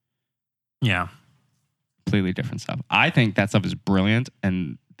page. Yeah. Completely different stuff. I think that stuff is brilliant,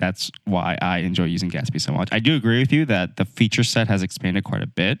 and that's why I enjoy using Gatsby so much. I do agree with you that the feature set has expanded quite a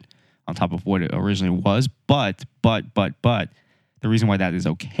bit on top of what it originally was, but the reason why that is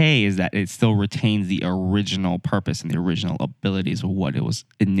okay is that it still retains the original purpose and the original abilities of what it was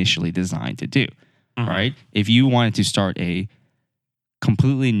initially designed to do, right? If you wanted to start a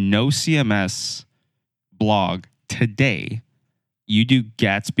completely no CMS blog today, you do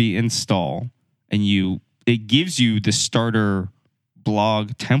Gatsby install, and it gives you the starter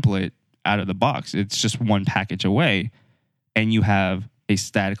blog template out of the box. It's just one package away, and you have a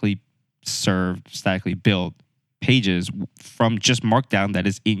statically served, statically built pages from just Markdown that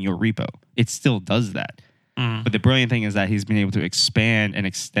is in your repo. It still does that. But the brilliant thing is that he's been able to expand and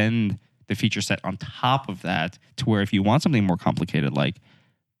extend the feature set on top of that to where if you want something more complicated, like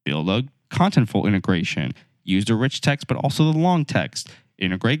build a contentful integration, use the rich text, but also the long text,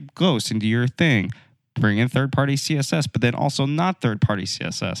 integrate Ghost into your thing, bring in third-party CSS, but then also not third-party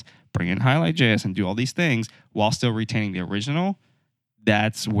CSS, bring in Highlight.js and do all these things while still retaining the original,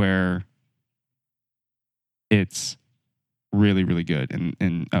 that's where it's really, really good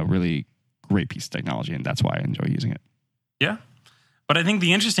and a really great piece of technology, and that's why I enjoy using it. Yeah. But I think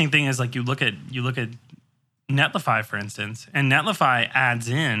the interesting thing is like you look at Netlify, for instance, and Netlify adds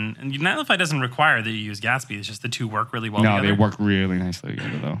in, and Netlify doesn't require that you use Gatsby. It's just the two work really well together. No, they work really nicely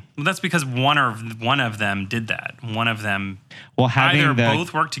together, though. Well, that's because one of them did that. One of them having either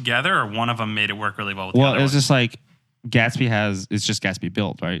both work together or one of them made it work really well with the well, other it's one. just like it's just Gatsby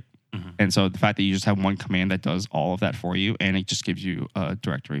built, right? And so the fact that you just have one command that does all of that for you, and it just gives you a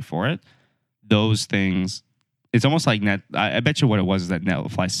directory for it, those things, it's almost like I bet you what it was is that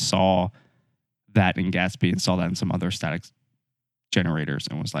Netlify saw that in Gatsby and saw that in some other static generators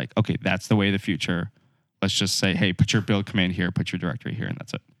and was like, okay, that's the way of the future. Let's just say, hey, put your build command here, put your directory here, and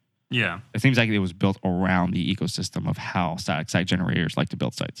that's it. Yeah. It seems like it was built around the ecosystem of how static site generators like to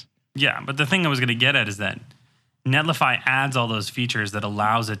build sites. Yeah, but the thing I was going to get at is that Netlify adds all those features that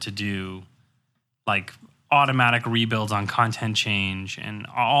allows it to do like automatic rebuilds on content change and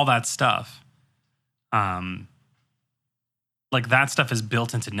all that stuff. Like that stuff is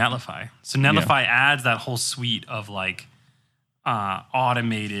built into Netlify. So Netlify adds that whole suite of like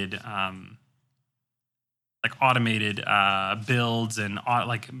automated builds and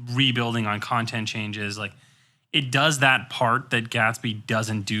like rebuilding on content changes. Like it does that part that Gatsby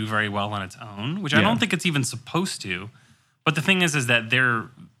doesn't do very well on its own, which I don't think it's even supposed to. But the thing is that the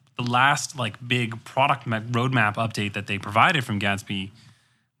last like big product roadmap update that they provided from Gatsby,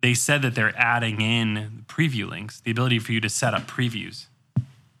 they said that they're adding in preview links, the ability for you to set up previews.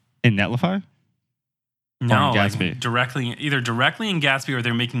 In Netlify? No, Gatsby? like either directly in Gatsby or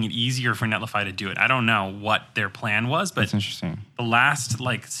they're making it easier for Netlify to do it. I don't know what their plan was, but That's interesting. the last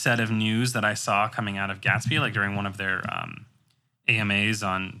like set of news that I saw coming out of Gatsby, like during one of their AMAs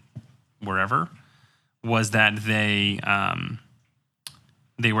on wherever, was that they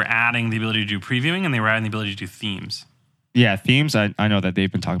were adding the ability to do previewing and they were adding the ability to do themes. Yeah, themes, I know that they've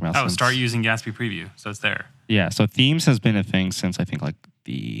been talking about since. Start using Gatsby Preview, so it's there. Yeah, so themes has been a thing since I think like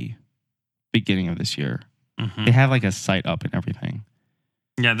the beginning of this year. They have like a site up and everything.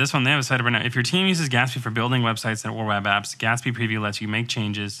 Yeah, this one, they have a site up right now. If your team uses Gatsby for building websites or web apps, Gatsby Preview lets you make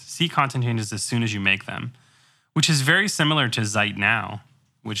changes, see content changes as soon as you make them, which is very similar to Zeit Now,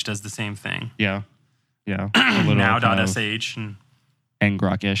 which does the same thing. Yeah. A little Now.sh.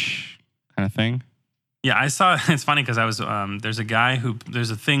 Ngrok-ish kind of thing. Yeah, I saw. It's funny because I was there's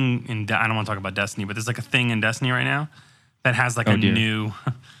a thing I don't want to talk about Destiny, but there's like a thing in Destiny right now that has like new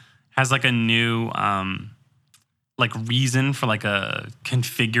like reason for like a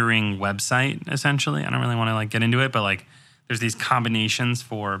configuring website. Essentially, I don't really want to like get into it, but like there's these combinations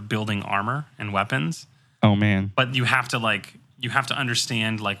for building armor and weapons. Oh man! But you have to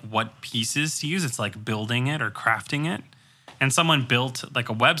understand like what pieces to use. It's like building it or crafting it. And someone built like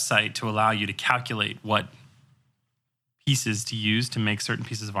a website to allow you to calculate what pieces to use to make certain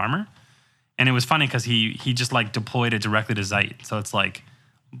pieces of armor. And it was funny because he just like deployed it directly to Zeit. So it's like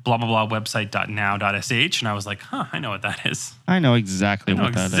blah, blah, blah, website.now.sh. And I was like, I know what that is. I know exactly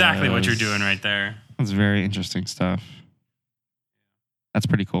what that is. Exactly what you're doing right there. That's very interesting stuff. That's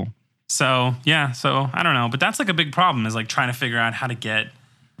pretty cool. So, yeah. So, I don't know. But that's like a big problem is like trying to figure out how to get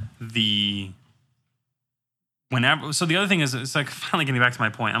so the other thing is, it's like finally getting back to my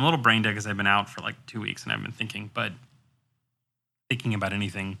point. I'm a little brain dead because I've been out for like 2 weeks and I've been thinking about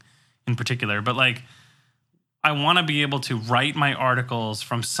anything in particular. But like, I want to be able to write my articles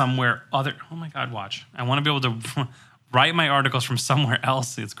from somewhere other. Oh my God, watch. I want to be able to write my articles from somewhere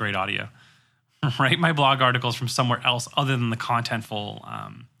else. It's great audio. Write my blog articles from somewhere else other than the contentful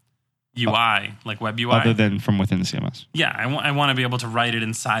UI, like web UI. Other than from within the CMS. Yeah, I want to be able to write it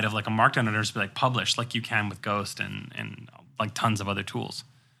inside of like a Markdown editor to be like published like you can with Ghost and like tons of other tools.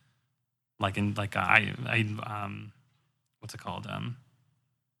 Like in like what's it called?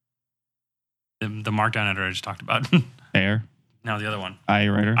 The Markdown editor I just talked about. Air? No, the other one.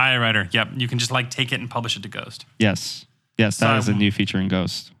 iWriter? iWriter, yep. You can just like take it and publish it to Ghost. Yes. Yes, that is a new feature in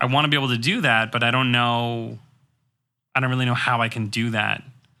Ghost. I want to be able to do that, but I don't really know how I can do that.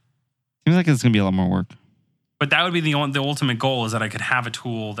 Seems like it's going to be a lot more work. But that would be the ultimate goal is that I could have a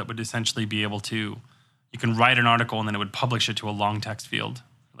tool that would essentially be able to, you can write an article and then it would publish it to a long text field.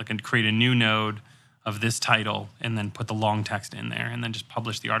 Like and create a new node of this title and then put the long text in there and then just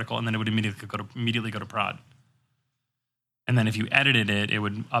publish the article and then it would immediately go to prod. And then if you edited it, it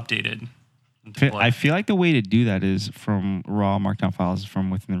would update it. I feel like the way to do that is from raw Markdown files from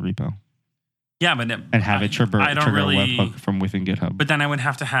within the repo. Yeah, but and have it trigger a webhook from within GitHub. But then I would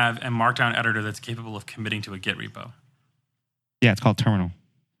have to have a Markdown editor that's capable of committing to a Git repo. Yeah, it's called Terminal.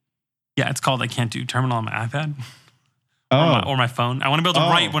 Yeah, it's called I can't do Terminal on my iPad. Oh. Or my phone. I want to be able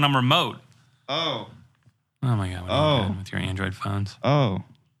to write when I'm remote. Oh. Oh my God. What are you doing with your Android phones? Oh.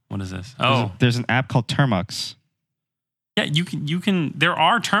 What is this? There's an app called Termux. Yeah, you can. There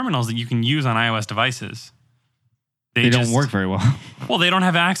are terminals that you can use on iOS devices. They don't work very well. Well, they don't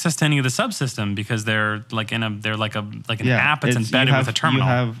have access to any of the subsystem because they're like an app that's embedded with a terminal.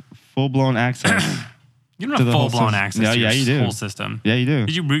 You have full blown access. You don't have full blown access to your whole system. Yeah, you do.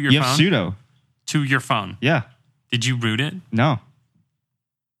 Did you root your phone? You have sudo to your phone. Yeah. Did you root it? No.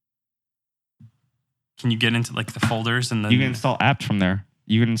 Can you get into like the folders and you can install apps from there.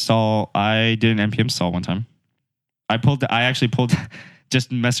 You can install. I did an npm install one time. I actually pulled just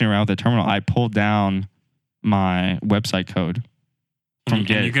messing around with the terminal. I pulled down my website code from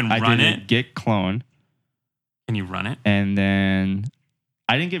Git. You can run it. Git clone. Can you run it? And then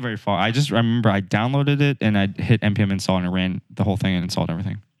I didn't get very far. I remember I downloaded it and I hit npm install and it ran the whole thing and installed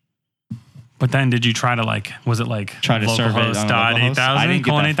everything. But then did you try to try to serve it on localhost? I didn't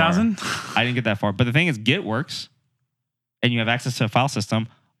get that 8000? I didn't get that far. But the thing is, Git works, and you have access to a file system,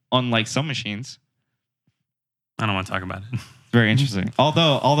 unlike some machines. I don't want to talk about it. Very interesting.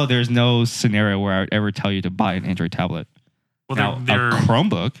 Although there's no scenario where I would ever tell you to buy an Android tablet. Well, now, a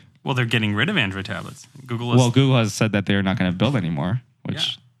Chromebook. Well, they're getting rid of Android tablets. Google has said that they're not going to build anymore,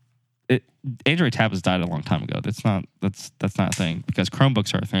 which Android tablets died a long time ago. That's not a thing because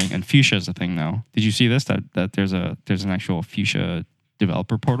Chromebooks are a thing and Fuchsia is a thing now. Did you see this? That there's an actual Fuchsia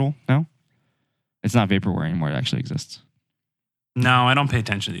developer portal now. It's not vaporware anymore. It actually exists. No, I don't pay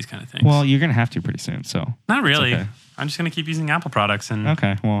attention to these kind of things. Well, you're going to have to pretty soon. So not really. Okay. I'm just going to keep using Apple products.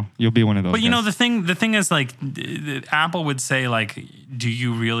 Okay, well, you'll be one of those. But you know, the thing is like Apple would say like, do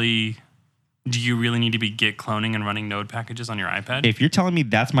you really need to be Git cloning and running Node packages on your iPad? If you're telling me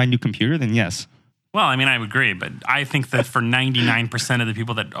that's my new computer, then yes. Well, I mean, I would agree, but I think that for 99% of the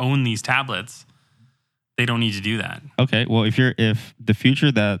people that own these tablets, they don't need to do that. Okay, well, if the future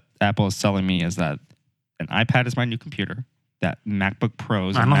that Apple is selling me is that an iPad is my new computer, that MacBook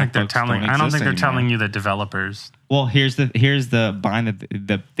Pros. I don't think they're telling you that developers. Well, here's the bind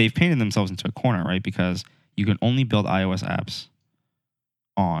that they've painted themselves into a corner, right? Because you can only build iOS apps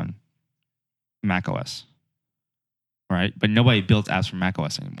on macOS, right? But nobody builds apps for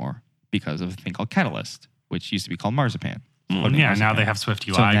macOS anymore because of a thing called Catalyst, which used to be called Marzipan. Now they have Swift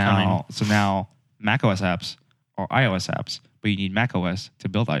UI coming. So now macOS apps are iOS apps, but you need macOS to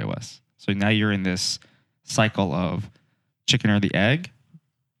build iOS. So now you're in this cycle of chicken or the egg.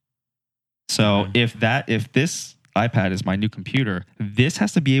 So if this iPad is my new computer, this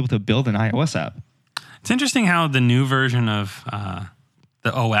has to be able to build an iOS app. It's interesting how the new version of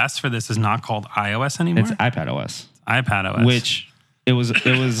the OS for this is not called iOS anymore. It's iPad OS. iPad OS. Which it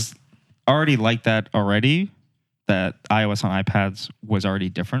was already like that already. That iOS on iPads was already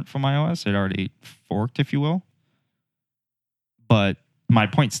different from iOS. It already forked, if you will. But my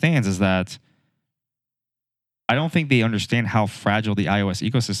point stands is that I don't think they understand how fragile the iOS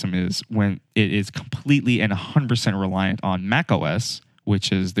ecosystem is when it is completely and 100% reliant on macOS,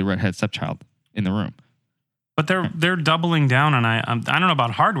 which is the redhead stepchild in the room. But they're doubling down on I don't know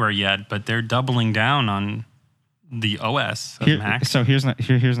about hardware yet, but they're doubling down on the OS of Mac. So here's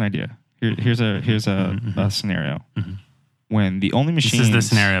an idea. Here's a scenario. Mm-hmm. When the only machines... This is the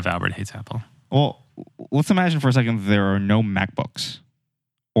scenario of Albert hates Apple. Well, let's imagine for a second there are no MacBooks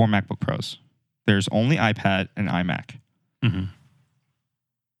or MacBook Pros. There's only iPad and iMac. Mm-hmm.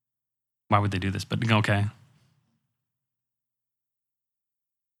 Why would they do this? But okay.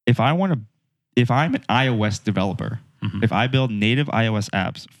 If I'm an iOS developer, Mm-hmm. if I build native iOS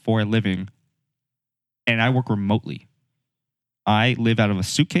apps for a living and I work remotely, I live out of a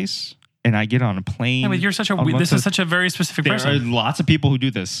suitcase and I get on a plane. Yeah, but you're such a this is such a very specific there person. There are lots of people who do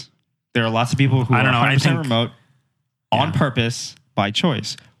this. There are lots of people who are 100% remote on purpose by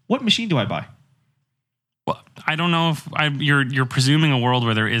choice. What machine do I buy? Well, I don't know if you're presuming a world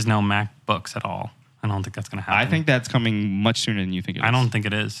where there is no MacBooks at all. I don't think that's going to happen. I think that's coming much sooner than you think it is. I don't think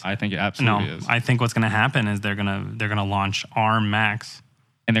it is. I think it absolutely is. I think what's going to happen is they're gonna launch ARM Macs,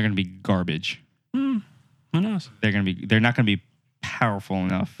 and they're going to be garbage. Who knows? They're not going to be powerful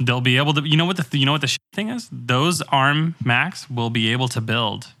enough. They'll be able to. You know what the thing is? Those ARM Macs will be able to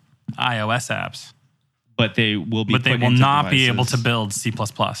build iOS apps, but they will be. But they will not be able to build C++.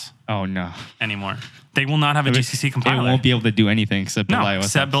 Oh no! Anymore. They will not have a GCC compiler. It won't be able to do anything except build iOS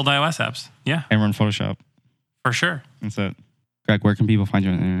except build iOS apps. Yeah. And run Photoshop. For sure. That's it. Greg, where can people find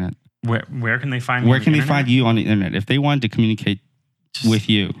you on the internet? Where can they find me? Where can they find you on the internet? If they wanted to communicate with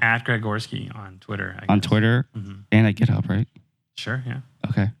you. At Greg Gorski on Twitter. On Twitter and at GitHub, right? Sure, yeah.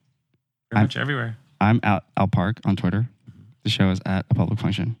 Okay. Pretty much everywhere. I'm at Al Park on Twitter. The show is at A Public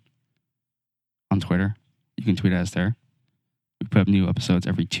Function on Twitter. You can tweet at us there. We put up new episodes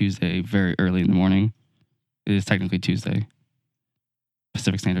every Tuesday, very early in the morning. It is technically Tuesday,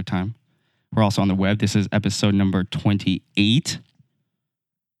 Pacific Standard Time. We're also on the web. This is episode number 28.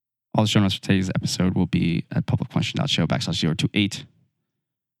 All the show notes for today's episode will be at publicfunction.show/028.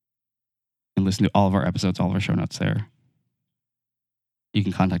 And listen to all of our episodes, all of our show notes there. You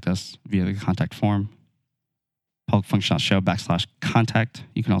can contact us via the contact form, publicfunction.show/contact.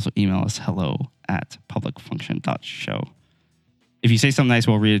 You can also email us hello@publicfunction.show. If you say something nice,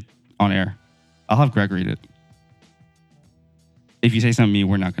 we'll read it on air. I'll have Greg read it. If you say something mean,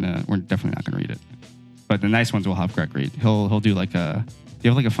 we're definitely not gonna read it. But the nice ones we'll have Greg read. He'll do like a. Do you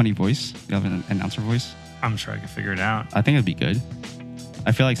have like a funny voice? Do you have an announcer voice? I'm sure I can figure it out. I think it'd be good.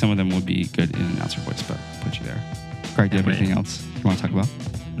 I feel like some of them would be good in announcer voice, but I'll put you there. Greg, do you have anything else you want to talk about?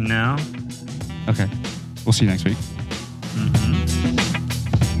 No. Okay. We'll see you next week.